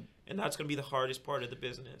else. Right. And that's going to be the hardest part of the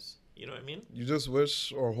business. You know what I mean? You just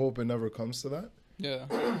wish or hope it never comes to that. Yeah.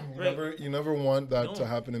 Right. You never want that No. to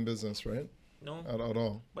happen in business, right? No, At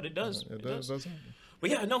all. but it does. Yeah, It does. does happen. But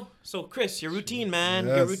yeah, no. So Chris, your routine, man.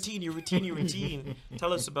 Yes. Your routine.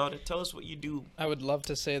 Tell us about it. Tell us what you do. I would love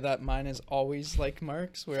to say that mine is always like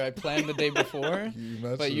Mark's, where I plan the day before, You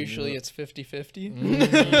but mentioned, usually yeah. it's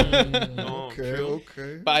 50-50. Oh, Okay, true.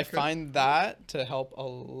 okay. But I okay. find that to help a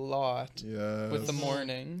lot Yes. with the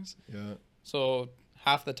mornings. Yeah. So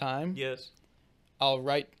half the time, Yes.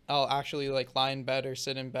 I'll actually like lie in bed or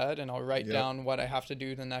sit in bed and I'll write Yep. down what I have to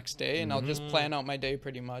do the next day, and I'll just plan out my day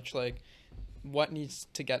pretty much, like what needs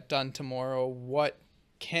to get done tomorrow, what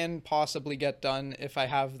can possibly get done if I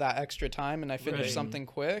have that extra time and I finish Right. something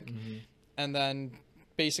quick, and then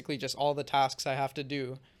basically just all the tasks I have to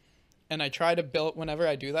do. And I try to build, whenever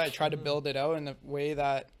I do that, I try to build it out in a way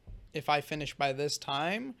that if I finish by this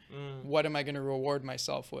time, what am I going to reward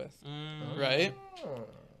myself with? Right?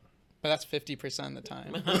 But that's 50% of the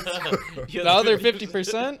time. Yeah, The other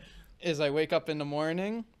 50% is I wake up in the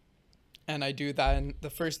morning and I do that. And the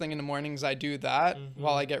first thing in the mornings, I do that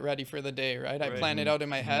while I get ready for the day, right? I Right. plan it out in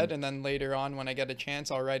my head, and then later on when I get a chance,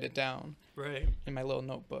 I'll write it down Right. in my little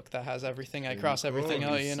notebook that has everything. I cross go. everything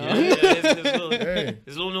out, you know? Yeah, Hey.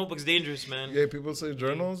 his little notebook's dangerous, man. Yeah, people say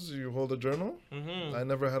journals. You hold a journal. I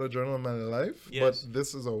never had a journal in my life, Yes. but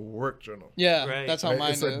this is a work journal. Yeah, Right. that's how Right?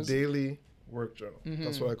 mine It's a is. daily work journal.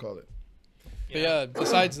 That's what I call it. But yeah,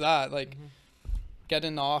 besides that, like, get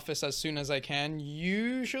in the office as soon as I can,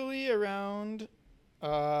 usually around,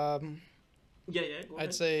 Yeah. Go I'd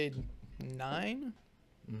ahead. say 9,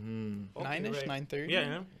 Okay, 9-ish, right. 9:30.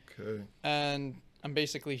 Yeah. Okay. And I'm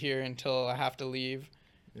basically here until I have to leave.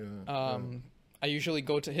 Yeah. I usually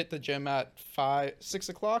go to hit the gym at 6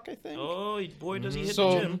 o'clock, I think. Oh, boy, does he hit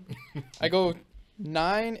So- the gym. I go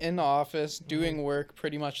 9 in the office, doing work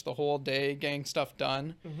pretty much the whole day, getting stuff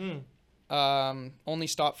done. Only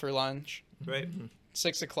stop for lunch. Right.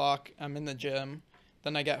 6 o'clock, I'm in the gym.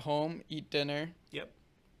 Then I get home, eat dinner. Yep.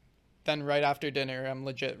 Then right after dinner, I'm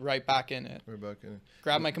legit right back in it. We're back in.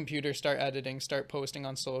 Grab my computer, start editing, start posting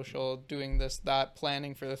on social, doing this, that,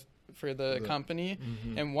 planning for the company.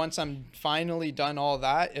 And once I'm finally done all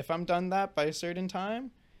that, if I'm done that by a certain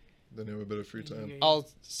time, Then you have a bit of free time. Yeah. I'll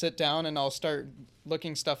sit down and I'll start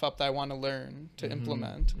looking stuff up that I want to learn to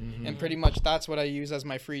implement. And pretty much that's what I use as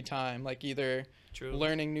my free time, like either True.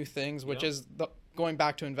 learning new things, which Yep. is going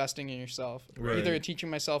back to investing in yourself. Right. Either teaching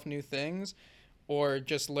myself new things or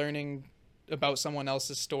just learning about someone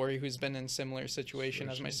else's story who's been in similar situation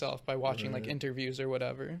as myself by watching like Right. interviews or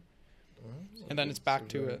whatever. And then it's back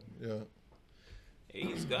to it. Yeah.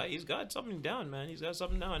 He's got something down, man. He's got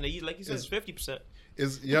something down. And he, like he said, it's 50%.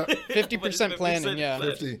 Is yeah 50% planning, yeah.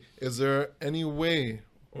 50. Is there any way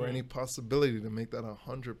or any possibility to make that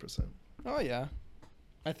 100%? Oh yeah.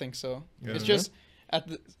 I think so. Yeah. It's just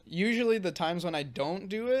usually the times when I don't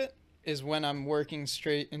do it is when I'm working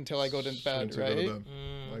straight until I go to bed, right?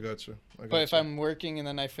 I got you. But if I'm working and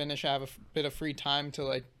then I finish, I have a bit of free time to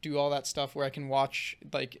like do all that stuff where I can watch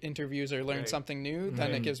like interviews or learn something new.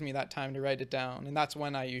 Then it gives me that time to write it down, and that's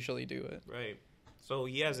when I usually do it. Right. So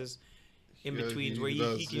he has his in betweens where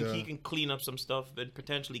he can clean up some stuff and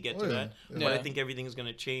potentially get to that. Yeah. But I think everything is going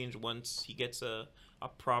to change once he gets a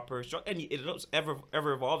proper structure, and it's ever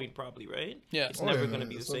evolving probably, right? Yeah. It's never going to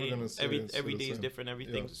be the same. Every day is different.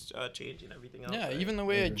 Everything's changing. Everything else. Yeah, right? even the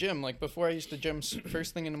way I gym. Like before, I used to gym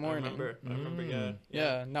first thing in the morning. I remember. Yeah.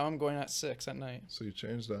 Yeah. Now I'm going at 6 at night. So you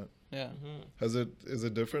changed that. Yeah. Is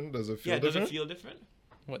it different? Does it feel different? Does it feel different?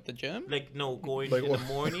 What, the gym? Like no, going Like in what? the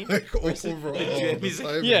morning. Like overall, He's like,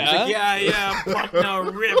 timing. Yeah. He's like, yeah, pumped now,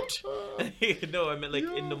 ripped. No, I meant like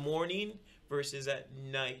in the morning versus at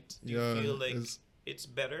night. Do you feel like it's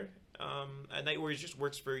better at night, or it just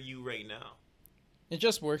works for you right now? It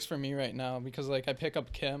just works for me right now because like I pick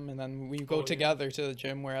up Kim and then we go together to the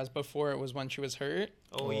gym, whereas before it was when she was hurt.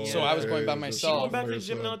 Oh yeah. So I was going by She myself. going back to the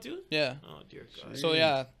gym now too? Yeah. Oh dear God. So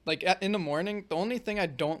yeah, like in the morning, the only thing I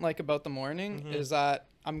don't like about the morning is that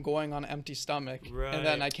I'm going on an empty stomach, and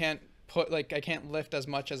then I can't lift as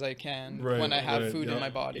much as I can when I have food in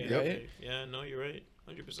my body, right? Yeah, no, you're right,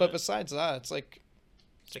 100%. But besides that, it's like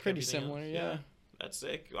like pretty similar, yeah. That's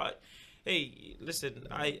sick. Hey, listen,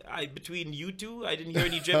 I between you two, I didn't hear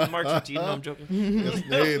any gym and Mark's routine. No, I'm joking.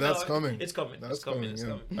 Hey, that's coming. It's coming. That's It's coming.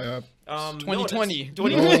 coming. It's Yeah. coming. 2020.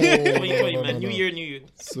 2020, man. New year, new you.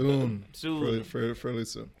 Soon. Soon. Fairly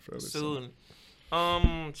soon. Soon.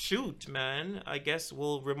 Shoot, man. I guess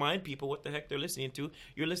we'll remind people what the heck they're listening to.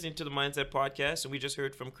 You're listening to the Mindset Podcast, and we just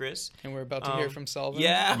heard from Chris. And we're about to hear from Selvin.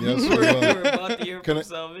 Yeah. Yes, we're about to hear from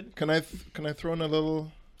Selvin. Can I throw in a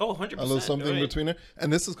little... Oh, 100%. A little something between it.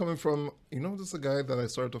 And this is coming from, this is a guy that I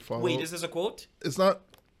started to follow. Wait, is this a quote? It's not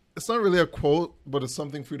really a quote, but it's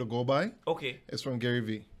something for you to go by. Okay. It's from Gary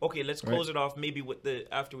Vee. Okay, let's close it off maybe with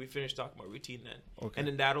after we finish talking about routine then. Okay. And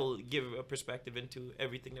then that'll give a perspective into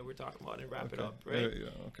everything that we're talking about and wrap it up, right? Yeah,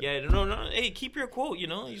 okay. Yeah, no. Hey, keep your quote,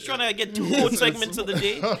 He's trying to get 2 quote segments of the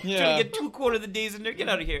day. Trying to get 2 quote of the days in there. Get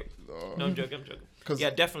out of here. No, I'm joking. Yeah,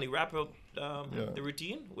 definitely wrap up the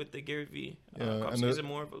routine with the Gary Vee. And is it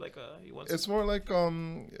more of like it's more like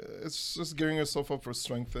it's just gearing yourself up for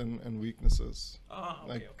strength and weaknesses.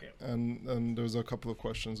 Okay. And there's a couple of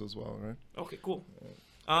questions as well, right? Okay, cool.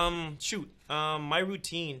 My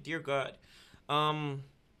routine, dear God,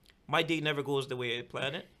 my day never goes the way I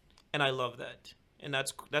plan it, and I love that. And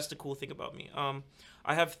that's the cool thing about me.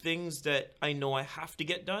 I have things that I know I have to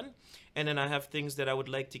get done, and then I have things that I would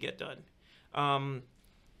like to get done.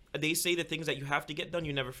 They say the things that you have to get done,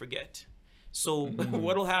 you never forget. So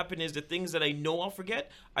what'll happen is the things that I know I'll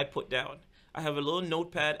forget, I put down. I have a little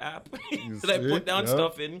notepad app that I put down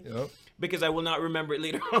stuff in because I will not remember it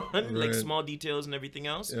later on, like small details and everything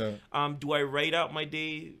else. Yeah. Do I write out my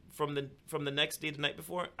day from the next day, the night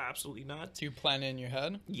before? Absolutely not. Do you plan it in your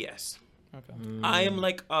head? Yes. Okay. I am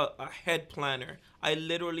like a head planner. I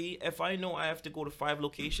literally, if I know I have to go to 5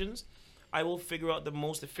 locations, I will figure out the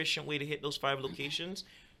most efficient way to hit those 5 locations,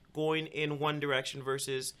 going in one direction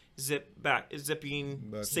versus zipping back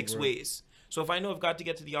 6 ways. So if I know I've got to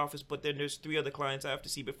get to the office, but then there's 3 other clients I have to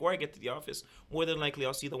see before I get to the office, more than likely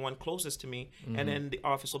I'll see the one closest to me, and then the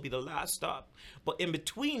office will be the last stop. But in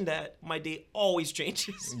between that, my day always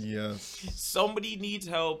changes. Yes. Somebody needs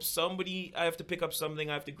help. I have to pick up something.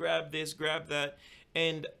 I have to grab this, grab that.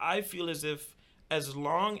 And I feel as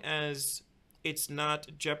long as it's not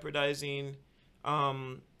jeopardizing,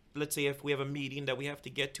 let's say if we have a meeting that we have to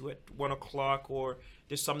get to at 1 o'clock, or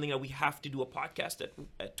there's something that we have to do a podcast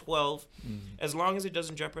at 12, as long as it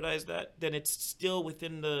doesn't jeopardize that, then it's still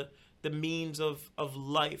within the means of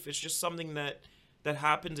life. It's just something that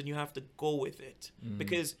happens and you have to go with it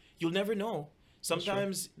because you'll never know.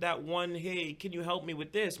 Sometimes that one, hey, can you help me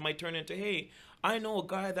with this, might turn into, hey, I know a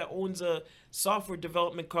guy that owns a software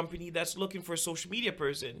development company that's looking for a social media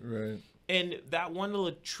person. Right. And that one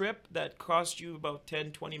little trip that cost you about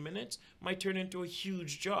 10, 20 minutes might turn into a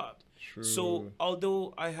huge job. True. So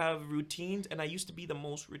although I have routines, and I used to be the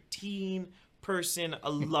most routine person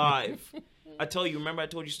alive. I told you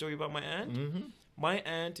a story about my aunt? Mm-hmm. My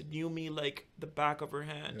aunt knew me like the back of her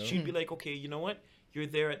hand. Yeah. She'd be like, okay, you know what? You're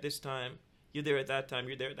there at this time. You're there at that time.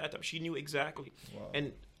 You're there at that time. She knew exactly. Wow.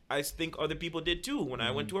 And I think other people did too. When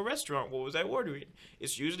I went to a restaurant, what was I ordering?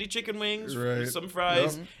 It's usually chicken wings, some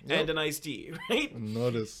fries, and an iced tea, right?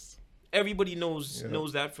 Notice. everybody knows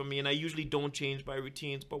that from me, and I usually don't change my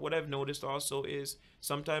routines. But what I've noticed also is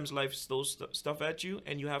sometimes life throws stuff at you,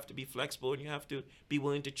 and you have to be flexible, and you have to be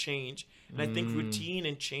willing to change. And I think routine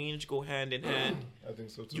and change go hand in hand. I think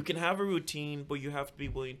so too. You can have a routine, but you have to be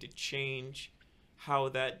willing to change how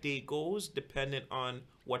that day goes, dependent on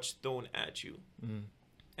what's thrown at you.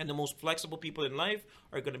 And the most flexible people in life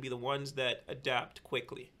are going to be the ones that adapt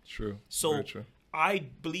quickly. True. So Very true. I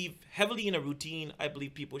believe heavily in a routine. I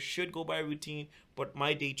believe people should go by a routine, but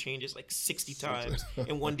my day changes like 60 times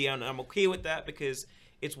in one day, and I'm okay with that because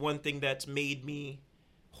it's one thing that's made me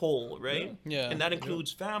whole, right? Yeah. And that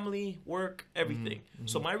includes family, work, everything.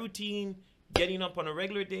 So my routine, getting up on a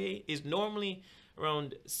regular day, is normally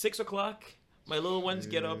around 6 o'clock. My little ones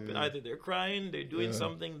get up, and either they're crying, they're doing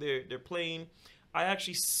something, they're playing. I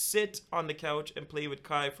actually sit on the couch and play with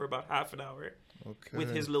Kai for about half an hour. Okay.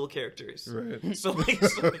 With his little characters. Right.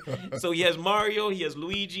 So he has Mario, he has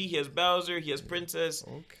Luigi, he has Bowser, he has Princess.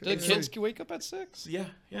 Okay. The kids can wake up at 6? Yeah.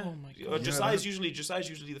 Oh my God. Josiah's usually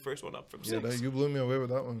the first one up from 6. You blew me away with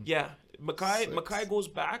that one. Yeah. Six. Makai goes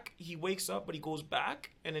back. He wakes up, but he goes back,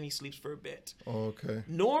 and then he sleeps for a bit. Oh, okay.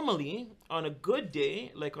 Normally, on a good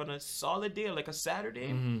day, like on a solid day, like a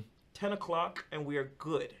Saturday, 10 o'clock, and we are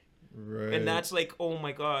good. Right. And that's like, oh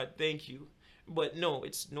my God, thank you. But no,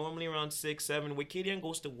 it's normally around 6, 7. When Katie Ann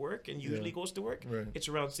goes to work and usually goes to work, it's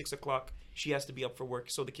around 6 o'clock. She has to be up for work,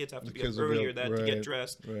 so the kids have to be up earlier to get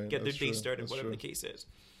dressed, get their day started, whatever the case is.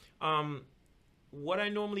 What I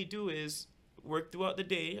normally do is work throughout the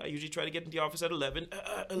day. I usually try to get in the office at 11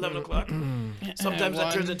 o'clock. Sometimes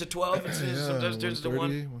that turns into 12. And sometimes it turns into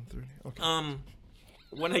 1. 1:30. Okay.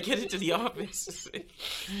 When I get into the office,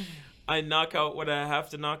 I knock out what I have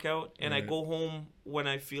to knock out, and I go home when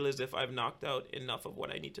I feel as if I've knocked out enough of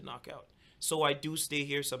what I need to knock out. So I do stay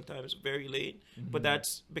here sometimes very late, but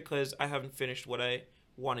that's because I haven't finished what I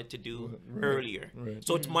wanted to do earlier. Right.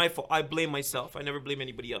 So it's my fault. I blame myself. I never blame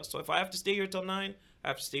anybody else. So if I have to stay here till 9, I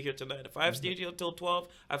have to stay here till 9. If I have to stay here till 12,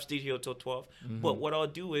 I have to stay here till 12. But what I'll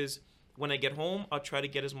do is when I get home, I'll try to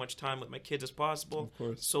get as much time with my kids as possible. Of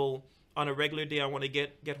course. So on a regular day, I want to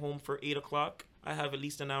get home for 8 o'clock. I have at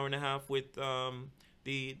least an hour and a half with the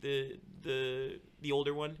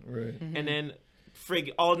older one, Right. and then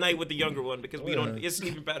all night with the younger one because we don't. His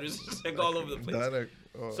sleeping patterns is like all over the place.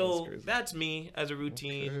 So that's me as a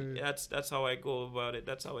routine. Okay. That's how I go about it.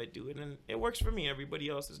 That's how I do it, and it works for me. Everybody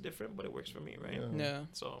else is different, but it works for me, right? Yeah.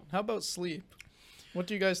 So How about sleep? What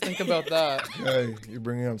do you guys think about that? Hey, you're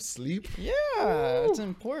bringing up sleep? Yeah, it's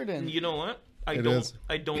important. you know what? I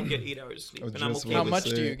don't get 8 hours of sleep, and I'm okay. How with much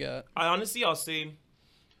it. do you get? I'll say,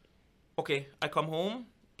 okay, I come home,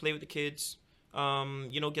 play with the kids,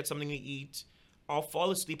 get something to eat. I'll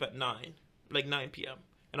fall asleep at 9 p.m.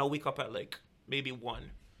 and I'll wake up at like maybe 1,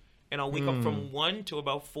 and I'll wake up from 1 to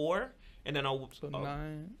about 4, and then I'll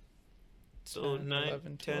 9. So 10, 9,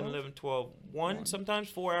 11, 10, 12. 11, 12, 1, sometimes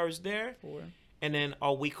 4 hours there, 4. and then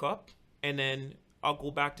I'll wake up, and then I'll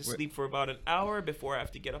go back to sleep for about an hour before I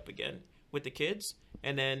have to get up again with the kids,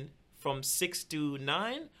 and then from 6 to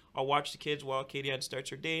 9, I'll watch the kids while Katie Ann starts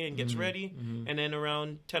her day and gets ready, and then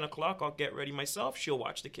around 10 o'clock, I'll get ready myself. She'll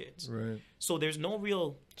watch the kids. Right. So there's no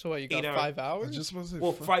real So what, you got 8 5 I hours? just want to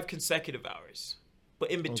say 5 consecutive hours. But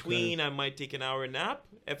in between, I might take an hour nap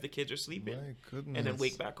if the kids are sleeping, My goodness. and then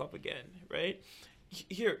wake back up again, right?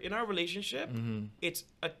 Here, in our relationship, it's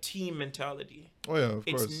a team mentality. Oh, yeah, of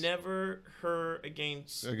course. It's never her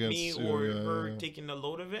against me you, or her taking the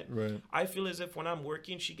load of it. Right. I feel as if when I'm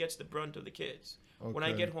working, she gets the brunt of the kids. When I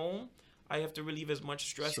Okay. get home, I have to relieve as much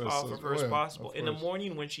stress Stress off as- of her oh, as yeah, possible. of In the course.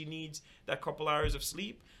 morning, when she needs that couple hours of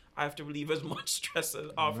sleep, I have to relieve as much stress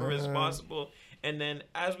off her as Man. possible. And then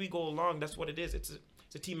as we go along, that's what it is. It's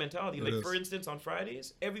a team mentality. It Like, is. for instance, on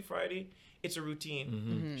Fridays, every Friday, it's a routine.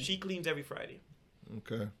 Mm-hmm. She cleans every Friday.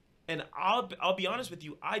 Okay. And I'll be honest with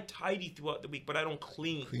you, I tidy throughout the week, but I don't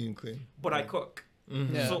clean. Clean. But I cook.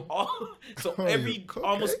 Yeah. So Oh, you cook,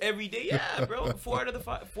 almost eh? every day, yeah, bro. 4 out of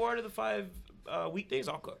the 5 weekdays,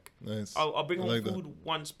 I'll cook. Nice. I'll bring I home like that. food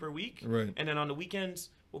once per week, Right. and then on the weekends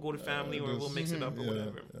we'll go to family or we'll mix it up or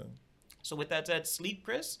whatever. Yeah. So with that said, sleep,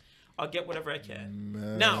 Chris, I'll get whatever I can.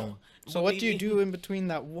 Man. Now, So what do you do in between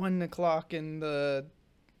that 1 o'clock and the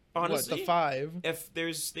Honestly, the 5? if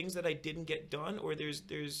there's things that I didn't get done, or there's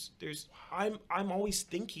I'm always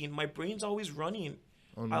thinking. My brain's always running.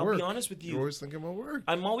 On I'll work. be honest with you. You're always thinking about work.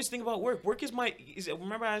 I'm always thinking about work. Work is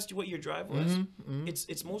remember I asked you what your drive was?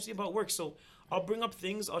 It's mostly about work. So I'll bring up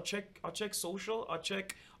things, I'll check social, I'll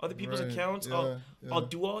check other people's Right, accounts. yeah, I'll yeah.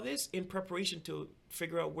 do all this in preparation to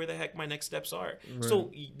figure out where the heck my next steps are.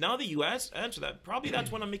 So now that you answer that, probably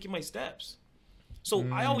that's when I'm making my steps. So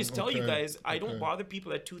I always tell you okay, guys, I don't okay. bother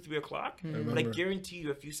people at 2-3 o'clock, but I remember. guarantee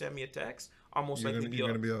you, if you send me a text, I'm most likely You're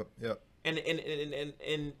gonna be be up. up. Yeah. And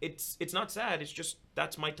it's not sad. It's just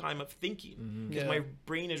that's my time of thinking because Yeah. my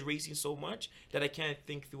brain is racing so much that I can't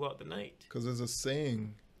think throughout the night. Because there's a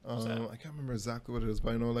saying. that? I can't remember exactly what it is,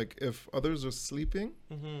 but I know like if others are sleeping,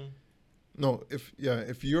 Mm-hmm. no, if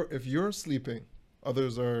you're sleeping,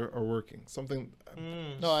 others are working. Something.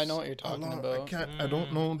 No, I know what you're a talking lot- about. I can't. I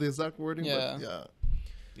don't know the exact wording, Yeah. but yeah.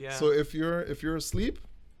 Yeah. So if you're asleep,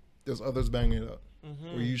 there's others banging it out.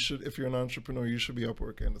 Mhm. Or you should, if you're an entrepreneur, you should be up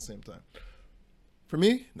working at the same time. For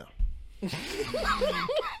me, no.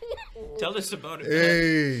 Tell us about it.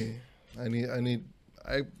 Hey,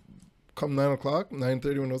 I come 9 o'clock,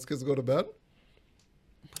 9:30 when those kids go to bed.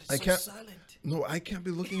 But it's I so can't- silent. No, I can't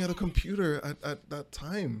be looking at a computer at that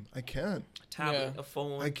time. I can't. A tablet, Yeah. a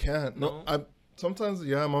phone. I can't. No, No? sometimes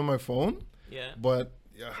I'm on my phone, Yeah. but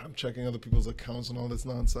yeah, I'm checking other people's accounts and all this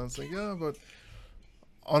nonsense. Like, yeah, but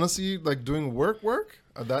honestly, like doing work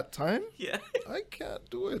at that time, Yeah. I can't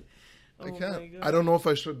do it. I Oh my can't. God. I don't know if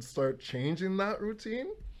I should start changing that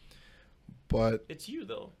routine, but It's you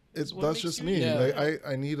though. it's what that's makes just you me. you. Like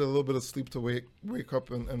I need a little bit of sleep to wake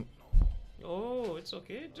up and Oh, it's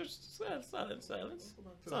okay. Just silence.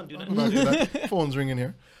 Don't do back that. to that. Phone's ringing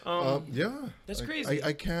here. Yeah, That's like, crazy.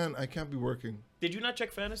 I can't be working. Did you not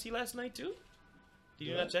check fantasy last night too? Did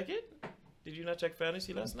you not check it? Did you not check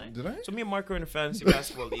fantasy last night? Did I? So me and Mark are in a fantasy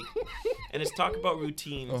basketball league, and it's talk about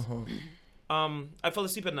routines. Uh-huh. I fell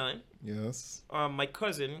asleep at 9. Yes. My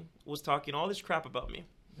cousin was talking all this crap about me,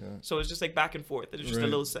 Yeah. so it's just like back and forth. It was just a Right,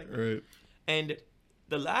 little segment. Right. And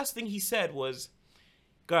the last thing he said was,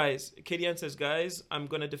 "Guys," Kidian says, "Guys, I'm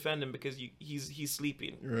gonna defend him because he's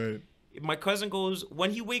sleeping." Right. My cousin goes,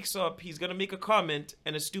 when he wakes up, he's gonna make a comment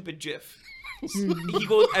and a stupid gif.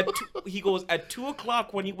 he goes at 2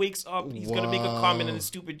 o'clock when he wakes up, he's gonna make a comment and a Wow.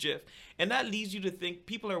 stupid gif, and that leads you to think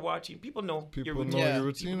people are watching. People know your People know routine. Yeah. your People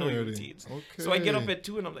routine know your already. routines. Okay. So I get up at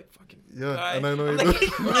 2 and I'm like, fucking Yeah, guy. and I know I'm you like,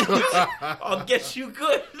 do. I'll get you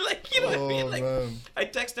good. Like, you know what I mean? Oh Like, man. I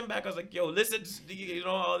text him back. I was like, yo, listen, you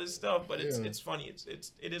know all this stuff, but it's Yeah. it's funny.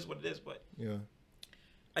 It is what it is. But Yeah.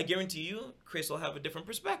 I guarantee you, Chris will have a different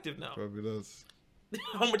perspective now. Probably does.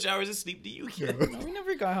 How much hours of sleep do you get? No, we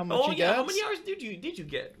never got how much Oh he yeah, gets. how many hours did you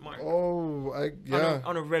get, Mark? Oh,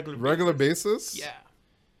 On a regular regular basis. basis. Yeah.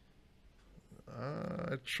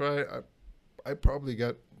 I try. I probably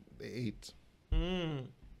got 8.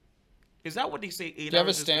 Is that what they say? 8 Do you have a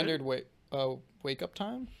hours is good? standard wake up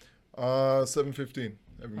time? 7:15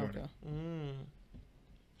 every morning. Okay.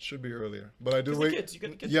 Should be earlier, but I do 'Cause the wake. kids, you got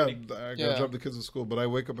the kids yeah, to make- I gotta Yeah. drop the kids to school, but I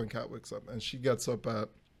wake up and Kat wakes up, and she gets up at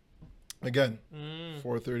again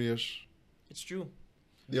 4:30ish. It's true.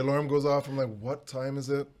 The alarm goes off. I'm like, what time is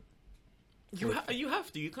it? You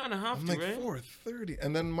have to. You kind of have I'm to, like right? 4:30,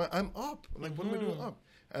 and then I'm up. I'm like, what am I doing up?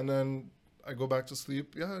 And then I go back to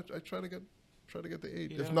sleep. Yeah, I try to get the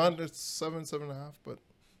 8. Yeah. If not, it's 7.5. But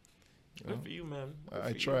Good for you, man. Good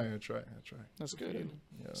I for try. you. I try. That's Good for good. you.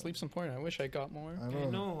 Yeah. Sleep's important. I wish I got more. I I know.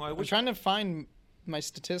 know. I I'm wish. trying to find my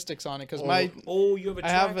statistics on it because Oh. my Oh, you have a I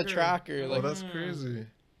tracker. have a tracker. Oh, Like that's crazy.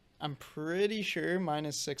 I'm pretty sure mine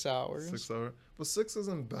is 6 hours. 6 hours, but 6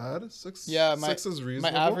 isn't bad. 6. Yeah, 6 is My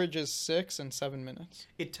reasonable. average is 6 and 7 minutes.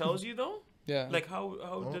 It tells you though. Yeah. Like how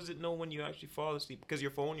Oh. does it know when you actually fall asleep? Because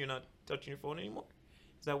your phone, you're not touching your phone anymore.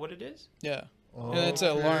 Is that what it is? yeah. Oh, And it's an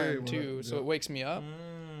okay, alarm when too, so yeah. it wakes me up.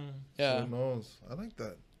 Mm. Yeah. So it knows. I like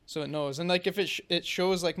that. So it knows, and like if it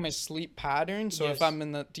shows like my sleep pattern. So Yes. if I'm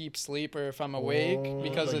in the deep sleep or if I'm awake, Oh,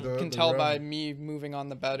 because like it can the tell by REM. me moving on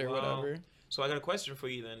the bed or Wow. whatever. So I got a question for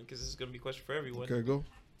you then, because this is gonna be a question for everyone. Okay, go.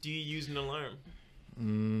 Do you use an alarm?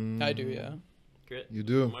 I do, yeah, Great. You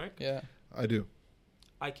do. Mark? yeah. I do.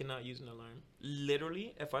 I cannot use an alarm.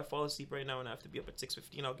 Literally, if I fall asleep right now and I have to be up at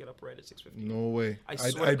 6:15, I'll get up right at 6:15. No way. I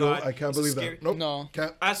swear to don't. God, I can't it's believe scary. that. Nope. No.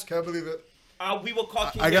 Can't. Ask. Can't believe it. We will call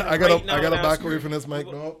Kitty I right gotta now and back ask away her. from this mic.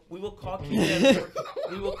 No. We will call Kitty.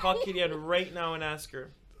 We will call Kitty right now and ask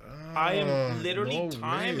her. I am literally no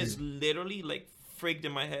time way. is literally like frigged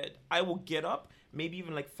in my head. I will get up maybe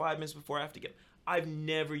even like 5 minutes before I have to get. I've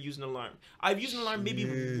never used an alarm. I've used an alarm maybe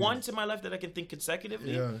Jeez. once in my life that I can think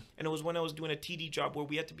consecutively, Yeah. and it was when I was doing a TD job where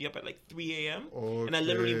we had to be up at like 3 a.m. and I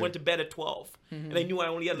literally Okay. went to bed at 12, and I knew I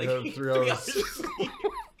only had like You had 3 3 hours. of sleep.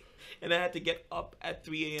 And I had to get up at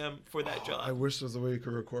 3 a.m. for that job, I wish there's a way you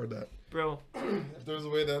could record that. bro. If there's a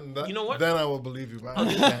way, then You know what? Then I will believe you. But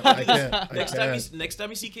I can't. I can't. I Next time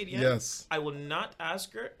you see Katie, Yes. I will not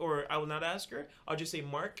ask her, or I will not ask her. I'll just say,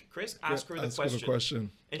 Mark, Chris, ask her the question,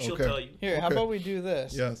 and she'll Okay. tell you. Here, how Okay. about we do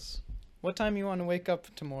this? Yes. What time you want to wake up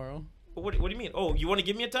tomorrow? But what do you mean? Oh, you want to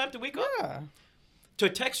give me a time to wake up? Yeah. To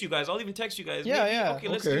text you guys. I'll even text you guys. Yeah, yeah. Okay,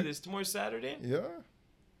 let's Okay. do this. Tomorrow's Saturday, Yeah.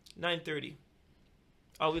 9:30.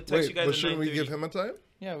 I'll text Wait, you guys but at shouldn't we 9:30. give him a time?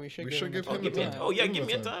 Yeah, we should We give should him give a him Give a me time. time. oh yeah, Give give him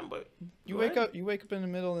me a a time. time, but You go wake ahead. up. You wake up in the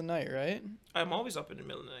middle of the night, right? I'm always up in the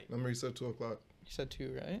middle of the night. Remember you said 2:00. You said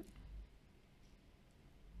 2, right?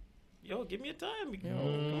 Yo, give me a time. Yo.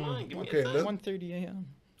 Come on, give me Okay, a time. let's- 1:30 a.m.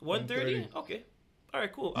 1:30? Okay. All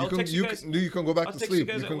right, cool. You I'll can text you guys. you can go back I'll to text you sleep.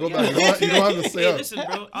 guys You at- can go yeah. back. You don't have to stay Hey, up. listen,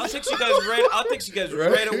 bro. I'll text you guys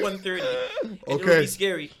right at 1:30. And Okay. it'll be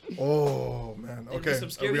scary. Oh man. There'll be Okay. some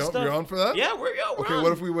Are scary we on, stuff. we're on for that? Yeah, we're Okay. on.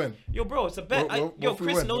 What if we win? Yo, bro, it's a bet. What Yo, if we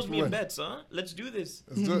Chris win? knows What if me we in win? bets, huh? Let's do this.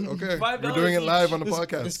 Let's do it. Okay. $5 We're doing it live on the each.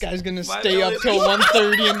 podcast. This guy's gonna $5 stay up till each.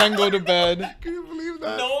 1:30 and then go to bed. Can you believe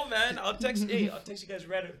that? No, man. I'll text you guys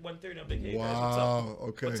right at 1:30. I'm like, hey, guys, what's up? Wow.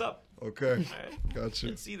 Okay. What's up? Okay. All right. Gotcha.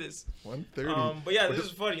 Let's see this. 1:30. But yeah, this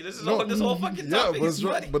is funny. This is all. This whole fucking Yeah, topic but, is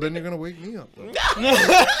funny. but then you're gonna wake me up. Bro.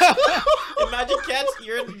 Imagine cats.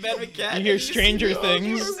 You're in bed with cats. You hear Stranger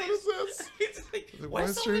Things. Why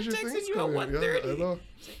is someone texting you at 1:30? Yeah, I know.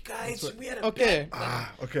 Guys, That's we had a Okay,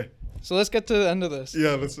 Okay. so let's get to the end of this.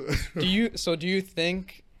 Yeah. Let's. Do you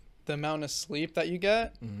think the amount of sleep that you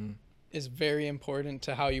get Mhm. is very important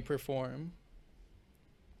to how you perform?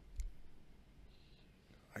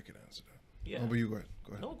 I can answer that. Yeah. No, but you go ahead.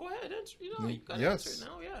 Go ahead. No, go ahead. You got to Yes. answer it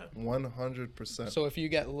now. Yeah. 100%. So if you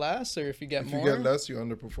get less or if you get if more, you get less, you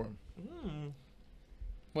underperform.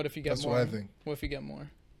 what if you get That's more? what I think. What if you get more?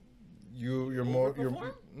 You're more. You're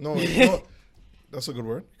Overperform? no. That's a good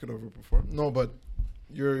word. You could overperform. No, but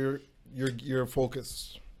you're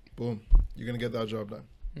focused. Boom. You're gonna get that job done.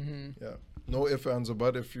 Mm-hmm. Yeah. No ifs, ands, or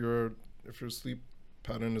but. If your sleep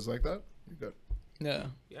pattern is like that, you good. Yeah.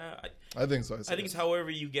 Yeah. I think so. I think it's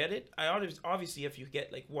however you get it. Obviously, if you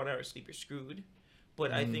get like 1 hour sleep, you're screwed.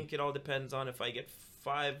 But I think it all depends on if I get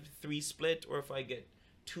 5-3 split or if I get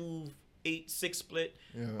 2-8-6 split.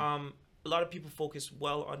 Yeah. A lot of people focus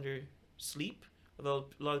well under sleep, although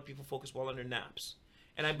a lot of people focus well under naps.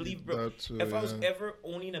 And I believe, bro, That too, if I was yeah. ever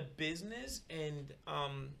owning a business and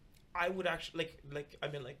I would actually like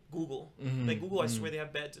Google, Mhm, like Google, I mhm. swear they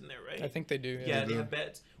have beds in there, right? I think they do. yeah, They they do. have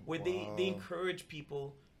beds where Wow. they encourage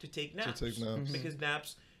people to take naps, take naps. Mhm. because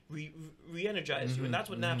naps re-energize you, and that's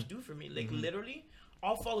what naps do for me. Like literally,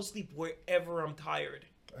 I'll fall asleep wherever I'm tired.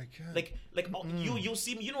 I can't. Like you'll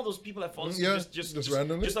see me. You know those people that fall asleep Yeah, just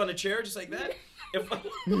randomly? just on a chair, just like that. If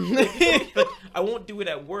I won't do it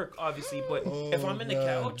at work, obviously, but if I'm in the Oh,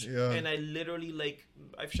 man, couch yeah. and I literally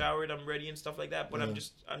I've showered, I'm ready and stuff like that, but Yeah.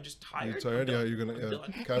 I'm just tired. You're I'm tired. Yeah, done. you're gonna. I'm Yeah.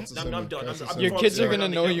 done. Cats is I'm similar. done. Cats is I'm similar. Your kids are Yeah. gonna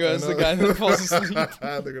know you I as the know. guy that falls asleep.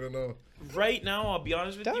 They're gonna know. Right now, I'll be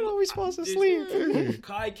honest with Dad you. always falls this- asleep.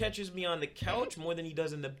 Kai catches me on the couch more than he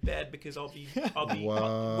does in the bed because I'll be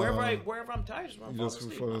Wow. wherever I'm tired is where I'm You falling just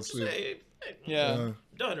asleep. fall I'm just asleep. saying, hey, Yeah.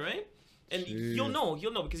 done, right? And Jeez. you'll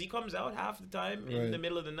know because he comes out half the time in Right. the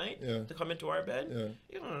middle of the night Yeah. to come into our bed. Yeah.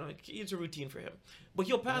 You don't know, it's a routine for him. But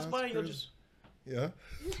he'll pass That's by and he'll crazy. just Yeah.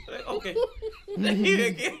 like, okay,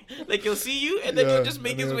 like he'll see you and then Yeah, he'll just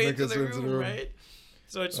make and his then way make into his the way into the room, room. right?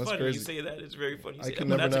 So it's That's funny crazy. you say that. It's very funny. You I say can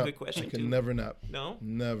that. But never that's nap. a good question I can too. never nap. No,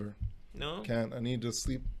 Never. no. Can't. I need to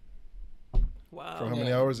sleep Wow. for how many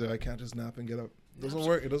Yeah. hours? Yeah, I can't just nap and get up. Doesn't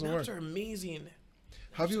work. It doesn't Naps work. are amazing.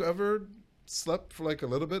 Have you ever slept for like a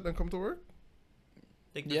little bit and come to work?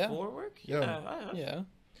 Like Yeah. before work? Yeah. I have. Yeah.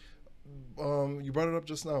 You brought it up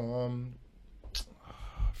just now.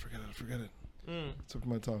 Forget it. Mm. Took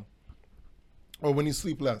my tongue. Oh, when you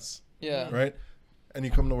sleep less, Yeah. right? And you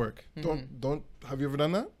come to work. Mhm. Don't. Have you ever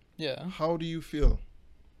done that? Yeah. How do you feel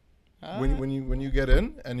when you get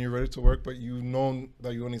in and you're ready to work, but you know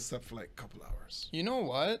that you only slept for like a couple hours? You know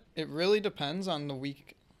what? It really depends on the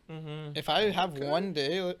week. Mm-hmm. If I have one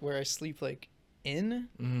day where I sleep like in,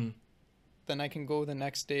 Mm-hmm. then I can go the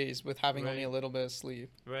next days with having only Right. a little bit of sleep.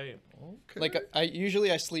 Right. Okay. Like I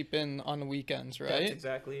usually sleep in on the weekends, That's right?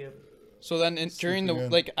 exactly it. So then during the Sleeping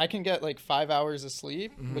in. like I can get like 5 hours of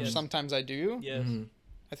sleep, Mhm. which Yes. sometimes I do. Yes. Mhm.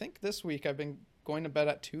 I think this week I've been going to bed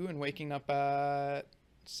at 2 and waking up at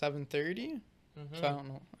 7:30. Mm-hmm. So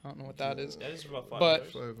I don't know what that is. That is about 5 But-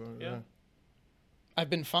 hours. 5 hours, Yeah. yeah. I've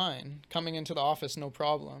been fine coming into the office, no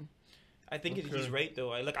problem. I think Okay. he's right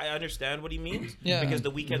though. I understand what he means. Yeah. Because the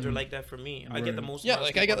weekends are Mhm. like that for me. I get the Right. most. Yeah, amount of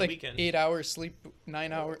like sleep I get on the like weekends. 8 hours sleep,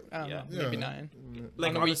 9 hours, I don't Yeah. know, maybe 9. Like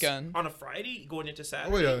on the a weekend. on a Friday going into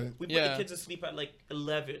Saturday. Oh, yeah. We put Yeah. the kids to sleep at like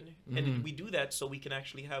 11, Mhm. and we do that so we can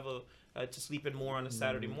actually have to sleep in more on a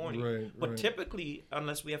Saturday morning. Right, But right. typically,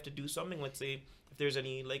 unless we have to do something, let's say if there's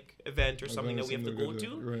any like event or something that we have to go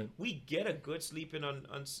to, Right. we get a good sleep in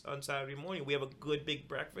on Saturday morning. We have a good big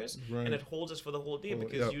breakfast, Right. and it holds us for the whole day Oh,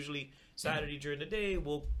 because yeah. usually Saturday during the day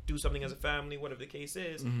we'll do something as a family, whatever the case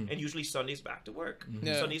is, and usually Sunday's back to work.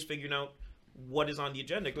 Yeah. Sunday's figuring out what is on the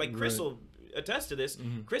agenda. Like Chris Right. will attest to this.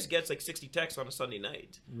 Chris gets like 60 texts on a Sunday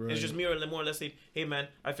night. Right. It's just more or less saying, "Hey man,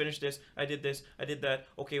 I finished this. I did this. I did that.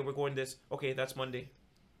 Okay, we're going this. Okay, that's Monday."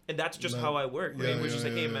 And that's just Man. how I work, right? Yeah, We're just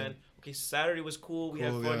yeah, like, "Hey yeah, man, okay, Saturday was cool. We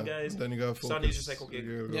had Cool, fun, yeah. guys." Then you got focus. Sunday's just like, okay,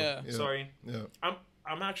 You gotta go. Yeah. Sorry. Yeah.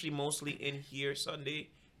 I'm actually mostly in here Sunday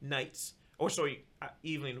nights. Or sorry,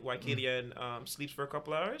 evening while Kadia sleeps for a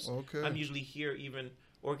couple hours. Okay. I'm usually here even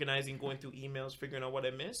organizing, going through emails, figuring out what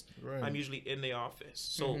I missed. Right. I'm usually in the office.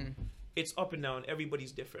 So it's up and down.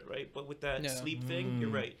 Everybody's different, right? But with that Yeah. sleep thing, you're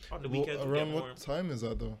right. On the Well, weekends, we get around more. what time is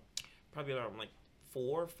that though? Probably around like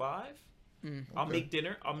 4 or 5. I'll Okay. make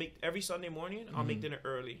dinner. I'll make every Sunday morning. I'll make dinner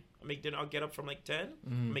early. I'll get up from like 10.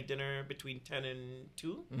 Make dinner between 10 and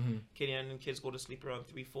 2. Katie and kids go to sleep around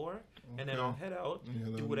 3, 4, and then Okay. I'll head out, Yeah,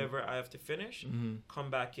 do then- whatever I have to finish, come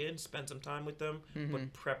back in, spend some time with them,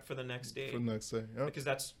 but prep for the next day For the next day. Yeah. because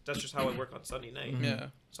that's just how I work on Sunday night. Yeah.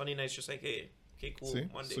 Sunday night's just like, hey, okay, cool, See?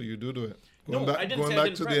 Monday. So you do it. No, I didn't say I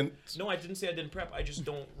didn't to prep. the No, I didn't say I didn't prep. I just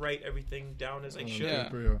don't write everything down as I should. Yeah.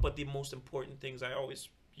 Yeah. But the most important things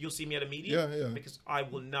you'll see me at a meeting Yeah, yeah. because I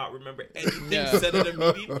will not remember anything Yeah. said at a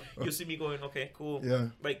meeting. You'll see me going, okay, cool. Yeah.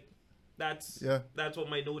 Like that's Yeah. that's what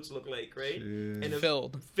my notes look like, right? Shit. And it's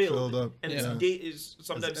Filled. filled Filled up. and Yeah. its date is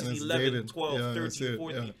sometimes And it's it's 11, dated. 12, Yeah, that's 13, it.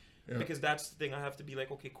 14. Yeah. Yeah. Because that's the thing I have to be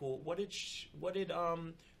like, okay, cool. What did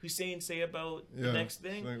Hussein say about the Yeah. next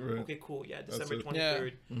thing? Like, right. Okay, cool. Yeah, That's December it.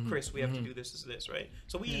 23rd. Yeah. Chris, we have to do this, right?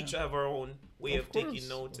 So we Yeah. each have our own way of, taking course,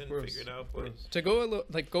 notes of and course, figuring out. of But course.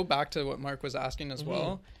 To go back to what Mark was asking as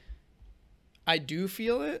well, I do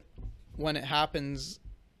feel it when it happens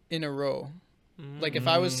in a row. Like if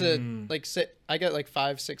I was to like I get like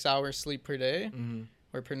 5-6 hours sleep per day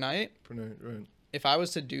or per night. Right. If I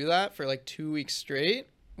was to do that for like 2 weeks straight,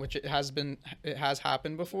 which it has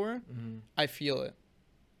happened before, I feel it,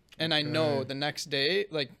 and I know Okay. the next day,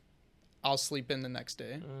 like I'll sleep in the next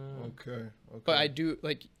day. Okay. But I do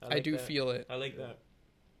like I I like do that. feel it. I like that.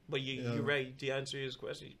 But Yeah. you're right. To answer his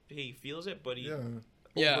question, he feels it, but he Yeah.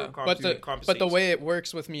 Yeah, but the overcompensates. way it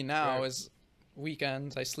works with me now Right. is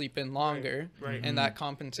weekends I sleep in longer, Right. and that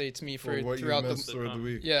compensates me for what you throughout missed the throughout the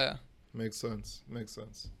week. yeah. Makes sense. Makes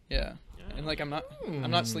sense. Yeah. Yeah. And like I'm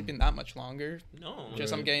not sleeping that much longer. No.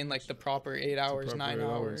 Just I'm Right. getting like the proper 8 hours, proper 9 8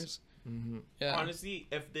 hours. hours. Mm-hmm. Yeah. Honestly,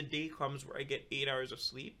 if the day comes where I get 8 hours of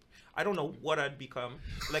sleep, I don't know what I'd become.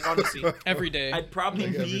 Like honestly, Every day. I'd probably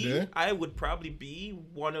Like every be. day? I would probably be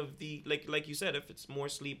one of the like you said. If it's more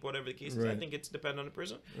sleep, whatever the case is, I Right. think it's dependent on the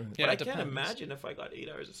person. Right. But Yeah, I it can't depends. imagine if I got 8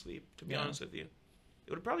 hours of sleep. To be Yeah. honest with you, it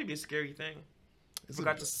would probably be a scary thing. Is I it-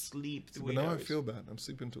 got to sleep through But 8 now hours. I feel bad. I'm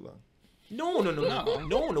sleeping too long. No.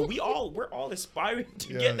 We're all aspiring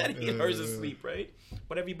to Yeah, get that 8 yeah, hours of yeah. sleep, right?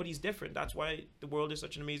 But everybody's different. That's why the world is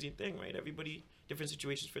such an amazing thing, right? Everybody, different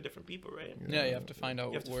situations for different people, right? Yeah, you have to find out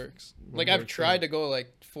You have what to- works. what Like I've works, tried yeah. to go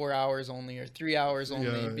like 4 hours only or 3 hours only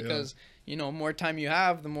Yeah, because you know more time you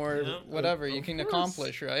have, the more Yeah. whatever you Of can course.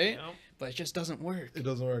 accomplish, right? You know? But it just doesn't work. It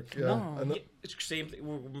doesn't work. Yeah. No. And Yeah, it's the same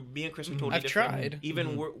thing. Me and Chris are totally I've different. tried.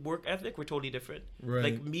 Even work ethic, we're totally different. Right.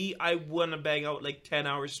 Like me, I want to bang out like 10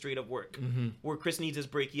 hours straight of work. Where Chris needs his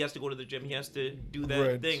break. He has to go to the gym. He has to do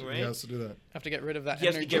that thing, right? He has to do that. Have to get rid of that He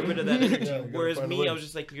has energy. to get rid of that energy. Yeah, you gotta Whereas find a me, way. I was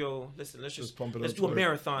just like, yo, listen, let's Just pump it let's up do a for it.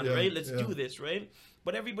 marathon, Yeah, right? Let's yeah. do this, right?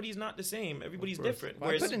 But everybody's not the same. Everybody's course. different. Well,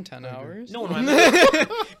 I Whereas put in 10 hours. no, I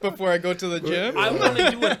before I go to the gym. I want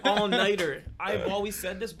to do an all-nighter. I've always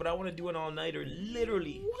said this, but I want to do an all-nighter,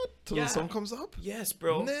 literally. What? Till Yeah. the sun comes up? Yes,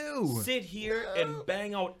 bro. No. Sit here and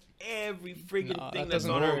bang out every friggin' No, thing that that's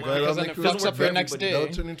doesn't on work, our guys. mind. because then That'll it make you fucks up for your next everybody. day.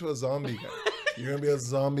 That'll turn into a zombie guy. You're gonna be a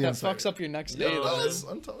zombie That inside. fucks up your next Yeah, day. it though. does.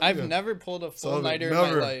 I'm telling I've you. never pulled a full Solid. nighter in my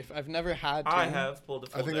Never. life. I've never had to. I have pulled a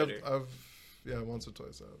I full think nighter. yeah, once or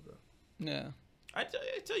twice I have. Yeah. Yeah. I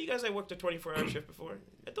tell you guys I worked a 24-hour shift before.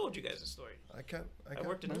 I told you guys the story. I can't. I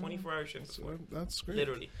worked a 24-hour shift before. That's great.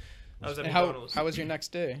 Literally. I was at How McDonald's. was your next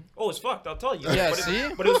day? Oh, it's fucked. I'll tell you. Yeah, but see?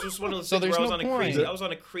 But it was just one of those So things where I there's was no on a point. crazy. I was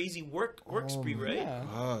on a crazy work Oh spree, my right? Yeah.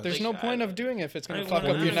 God. There's Like, no point I- of doing it if it's I gonna don't fuck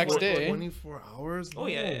wanna up do your it next for day. 24 hours? Oh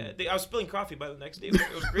yeah, No. yeah, yeah. I was spilling coffee by the next day.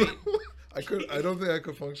 It was great. I don't think I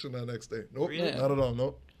could function that next day. Nope. Really? Not at all.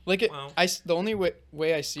 Nope. Like it, Wow. the only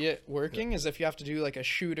way I see it working is if you have to do like a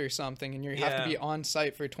shoot or something, and you have to Yeah. be on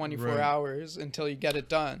site for 24 Right. hours until you get it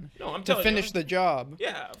done No, I'm to telling finish you. the job.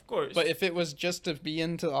 Yeah, of course. But if it was just to be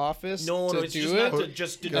into the office no, to it's do just it, not to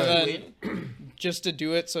just to do Yeah. it. just to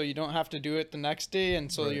do it so you don't have to do it the next day,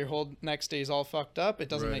 and so Right. your whole next day is all fucked up. It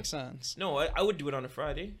doesn't Right. make sense. No, I would do it on a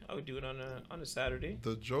Friday. I would do it on a Saturday.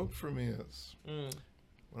 The joke for me is Mm.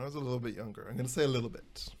 when I was a little bit younger. I'm gonna say a little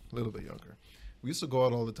bit younger. We used to go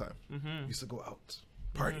out all the time. Mm-hmm. We used to go out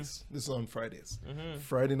parties. This is on Fridays. Mm-hmm.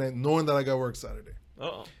 Friday night, knowing that I got work Saturday.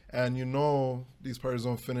 Uh-oh. And you know these parties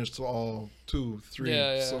don't finish till all 2, 3,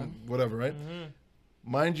 Yeah. so whatever, right?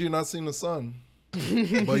 Mm-hmm. Mind you, not seeing the sun,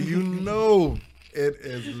 but you know it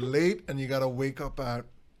is late, and you gotta wake up at,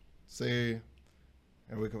 say,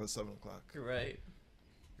 I wake up at 7:00. Right.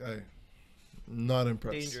 Guy, not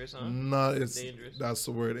impressed. Dangerous, huh? Not it's Dangerous. That's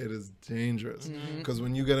the word. It is dangerous Mhm. because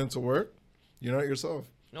when you get into work, you're not yourself.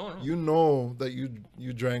 No. You know that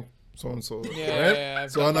you drank so and so, Yeah, right?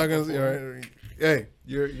 I've So done I'm not that gonna. before. Hey,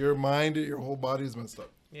 your mind, your whole body is messed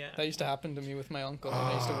up. Yeah. That used to happen to me with my uncle when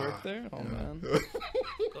I used to work there. Oh Yeah. man.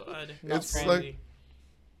 God. It's Crazy. like-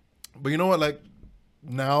 But you know what? Like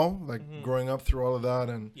now, like Mhm. growing up through all of that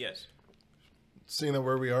and Yes. seeing that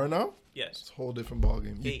where we are now, Yes. it's a whole different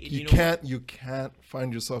ballgame. Hey, You you know you can't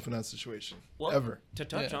find yourself in that situation Well, ever. to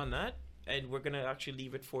touch Yeah. on that, and we're gonna actually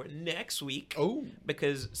leave it for next week. Oh,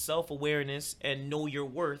 Because self-awareness and know your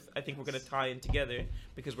worth, I think we're going to tie in together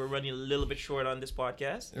because we're running a little bit short on this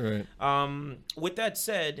podcast. right. With that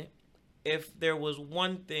said, if there was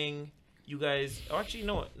one thing you guys, oh, actually,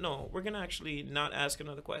 no, we're going to actually not ask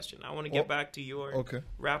another question. I want to get Oh, back to your, Okay.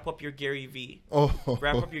 wrap up your Gary V. Oh,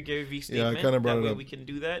 Wrap up your Gary V Yeah, I statement. kinda brought that it way up. we can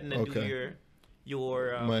do that and then do Okay. your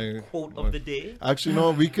My- quote my- of the day. Actually,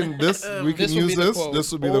 no. We can This will use be the this. quote.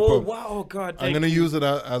 This will be the Oh, quote. wow, God. I'm gonna use it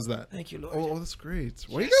as that. Thank you, Lord. Oh, that's great.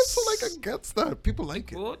 Why you guys so like against that? People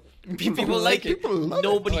like it. Quote? People like it. People love it.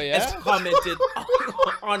 Nobody Oh, yeah? has commented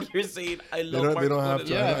on your saying I They love don't. They don't Mark have Quote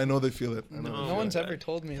to. of the Yeah. I know they feel it. I know No. they No feel one's it. ever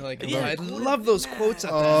told me like, Yeah, I quote love of those the quotes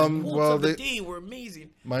at day. the end. Quotes Well, of the they day were amazing.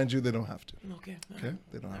 mind you, they don't have to. Okay. Okay,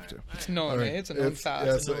 they don't have to. It's known, All right. eh? It's a known fact.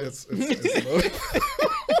 Yeah, it's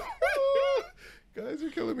guys,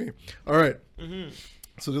 you're killing me. All right. hmm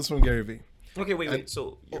So this one, Gary V. Okay, wait. And-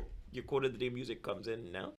 So your quote of the day music comes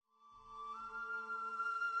in now.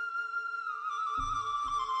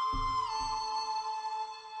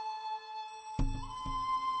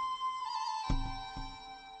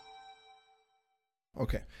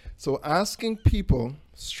 Okay. So asking people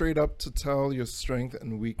straight up to tell your strength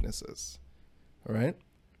and weaknesses. All right.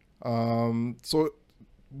 So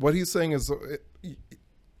what he's saying is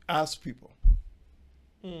ask people.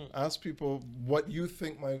 Mm. Ask people what you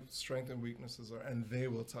think my strength and weaknesses are, and they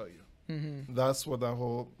will tell you. Mm-hmm. That's what that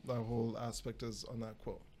whole aspect is on that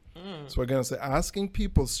quote. Mm. So we're gonna say asking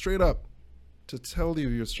people straight up to tell you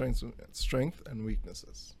your strength and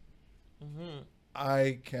weaknesses. hmm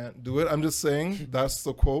I can't do it. I'm just saying that's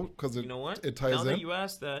the quote because You know what? it ties now that in. you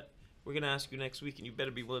asked that, we're gonna ask you next week, and you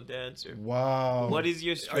better be willing to answer. Wow. What is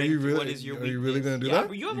your strength? you really- what is your are weakness? you really gonna do Yeah, that?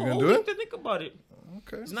 but you have You a gonna whole do week it? to think about it.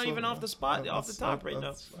 Okay. It's not so, even off the spot, off the top right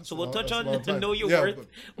now. that's So we'll a touch lot- on that's a lot to of know time. your Yeah, worth. but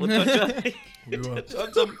We'll touch on, we will. touch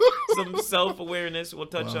on some self-awareness. We'll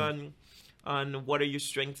touch Wow. on what are your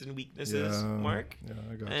strengths and weaknesses, Yeah, Mark. Yeah,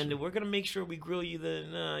 I got And you. we're gonna make sure we grill you.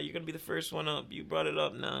 You're gonna be the first one up. You brought it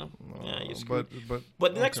up now. Yeah, you're screwed.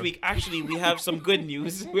 But next okay. week, actually, we have some good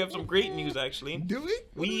news. We have some great news, actually. Do we?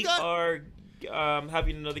 What do We got? are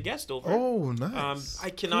having another guest over. Oh, nice. I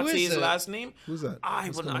cannot Who say is his it? last name. Who's that? I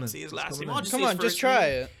Who's will coming not in? say his Who's last coming name. in? I'll just Come say his on, just first try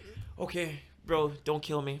name. it. Okay, bro, don't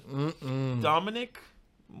kill me. Mm-mm. Dominic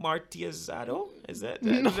Martiazzato? Is that?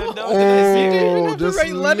 No. Did I say it? didn't even have to just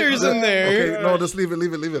write letters in there. Okay, no, just leave it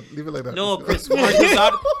like that. No, Chris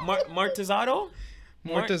Martizzato. Martizzato?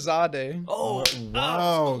 Mortazade. Oh,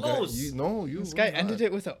 Wow, guy, close. you. This guy ended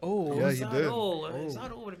it with a O. Yeah, he did. Zato. Oh.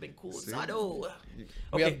 Zato would have been cool. See? Zato. We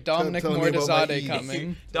Okay. have Dominic tell me about my Mortazade E.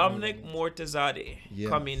 coming. Dominic Mortazade Yes.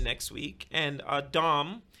 coming next week, and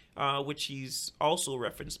Dom, which he's also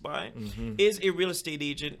referenced by, Mm-hmm. is a real estate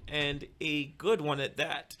agent and a good one at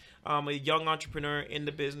that. A young entrepreneur in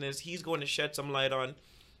the business. He's going to shed some light on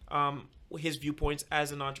his viewpoints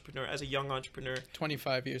as an entrepreneur, as a young entrepreneur,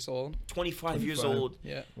 25 years old. 25 years 25. old.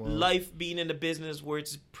 Yeah. Wow. Life being in a business where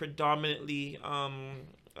it's predominantly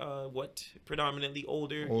predominantly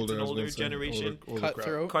older. It's I an was older gonna say, generation. older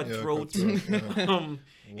Cutthroat. crowd. Cutthroat. Yeah, cutthroat, yeah. um,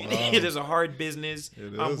 Wow. it is a hard business.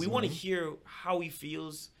 It We is, want to man. hear how he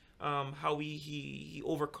feels, how he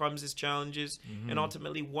overcomes his challenges, Mm-hmm. and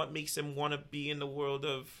ultimately what makes him want to be in the world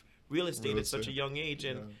of real estate Real at such a estate. young age,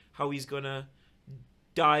 and Yeah. how he's gonna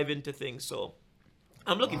dive into things. So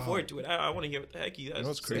I'm looking forward to it. I want to hear what the heck he does. You know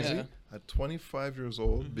what's to say. crazy? Yeah. At 25 years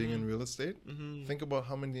old, being in real estate, Mm-hmm. think about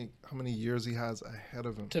how many years he has ahead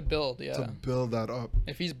of him To build, yeah. to build that up.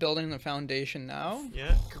 If he's building the foundation now,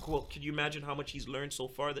 Yeah. Well, could you imagine how much he's learned so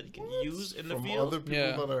far that he can use in the From field? other people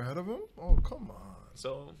Yeah. that are ahead of him? Oh, come on.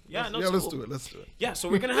 So yeah, no, yeah, it's let's cool. do it. Let's do it. Yeah, so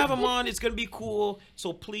we're gonna have him on. It's gonna be cool.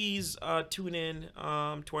 So please tune in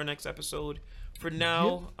to our next episode. For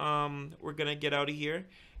now, we're gonna get out of here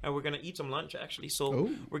and we're gonna eat some lunch actually. So Oh.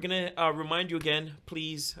 we're gonna remind you again.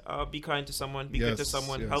 Please be kind to someone. Be good to Yes,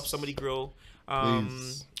 someone. yes. Help somebody grow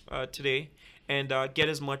Please. today. And get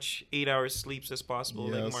as much 8 hours sleeps as possible,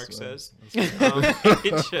 like Yes, Mark man. says.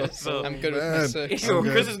 That's right. So I'm good with my Man. 6. so I'm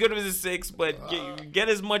good. Chris is good with his 6, but get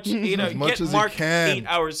as much 8 hours. much Get as you Mark can. 8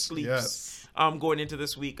 hours sleeps. Yes. Going into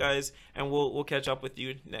this week, guys, and we'll catch up with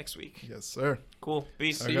you next week. Yes, sir. Cool.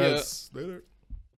 Peace. All right, ya. guys. Later.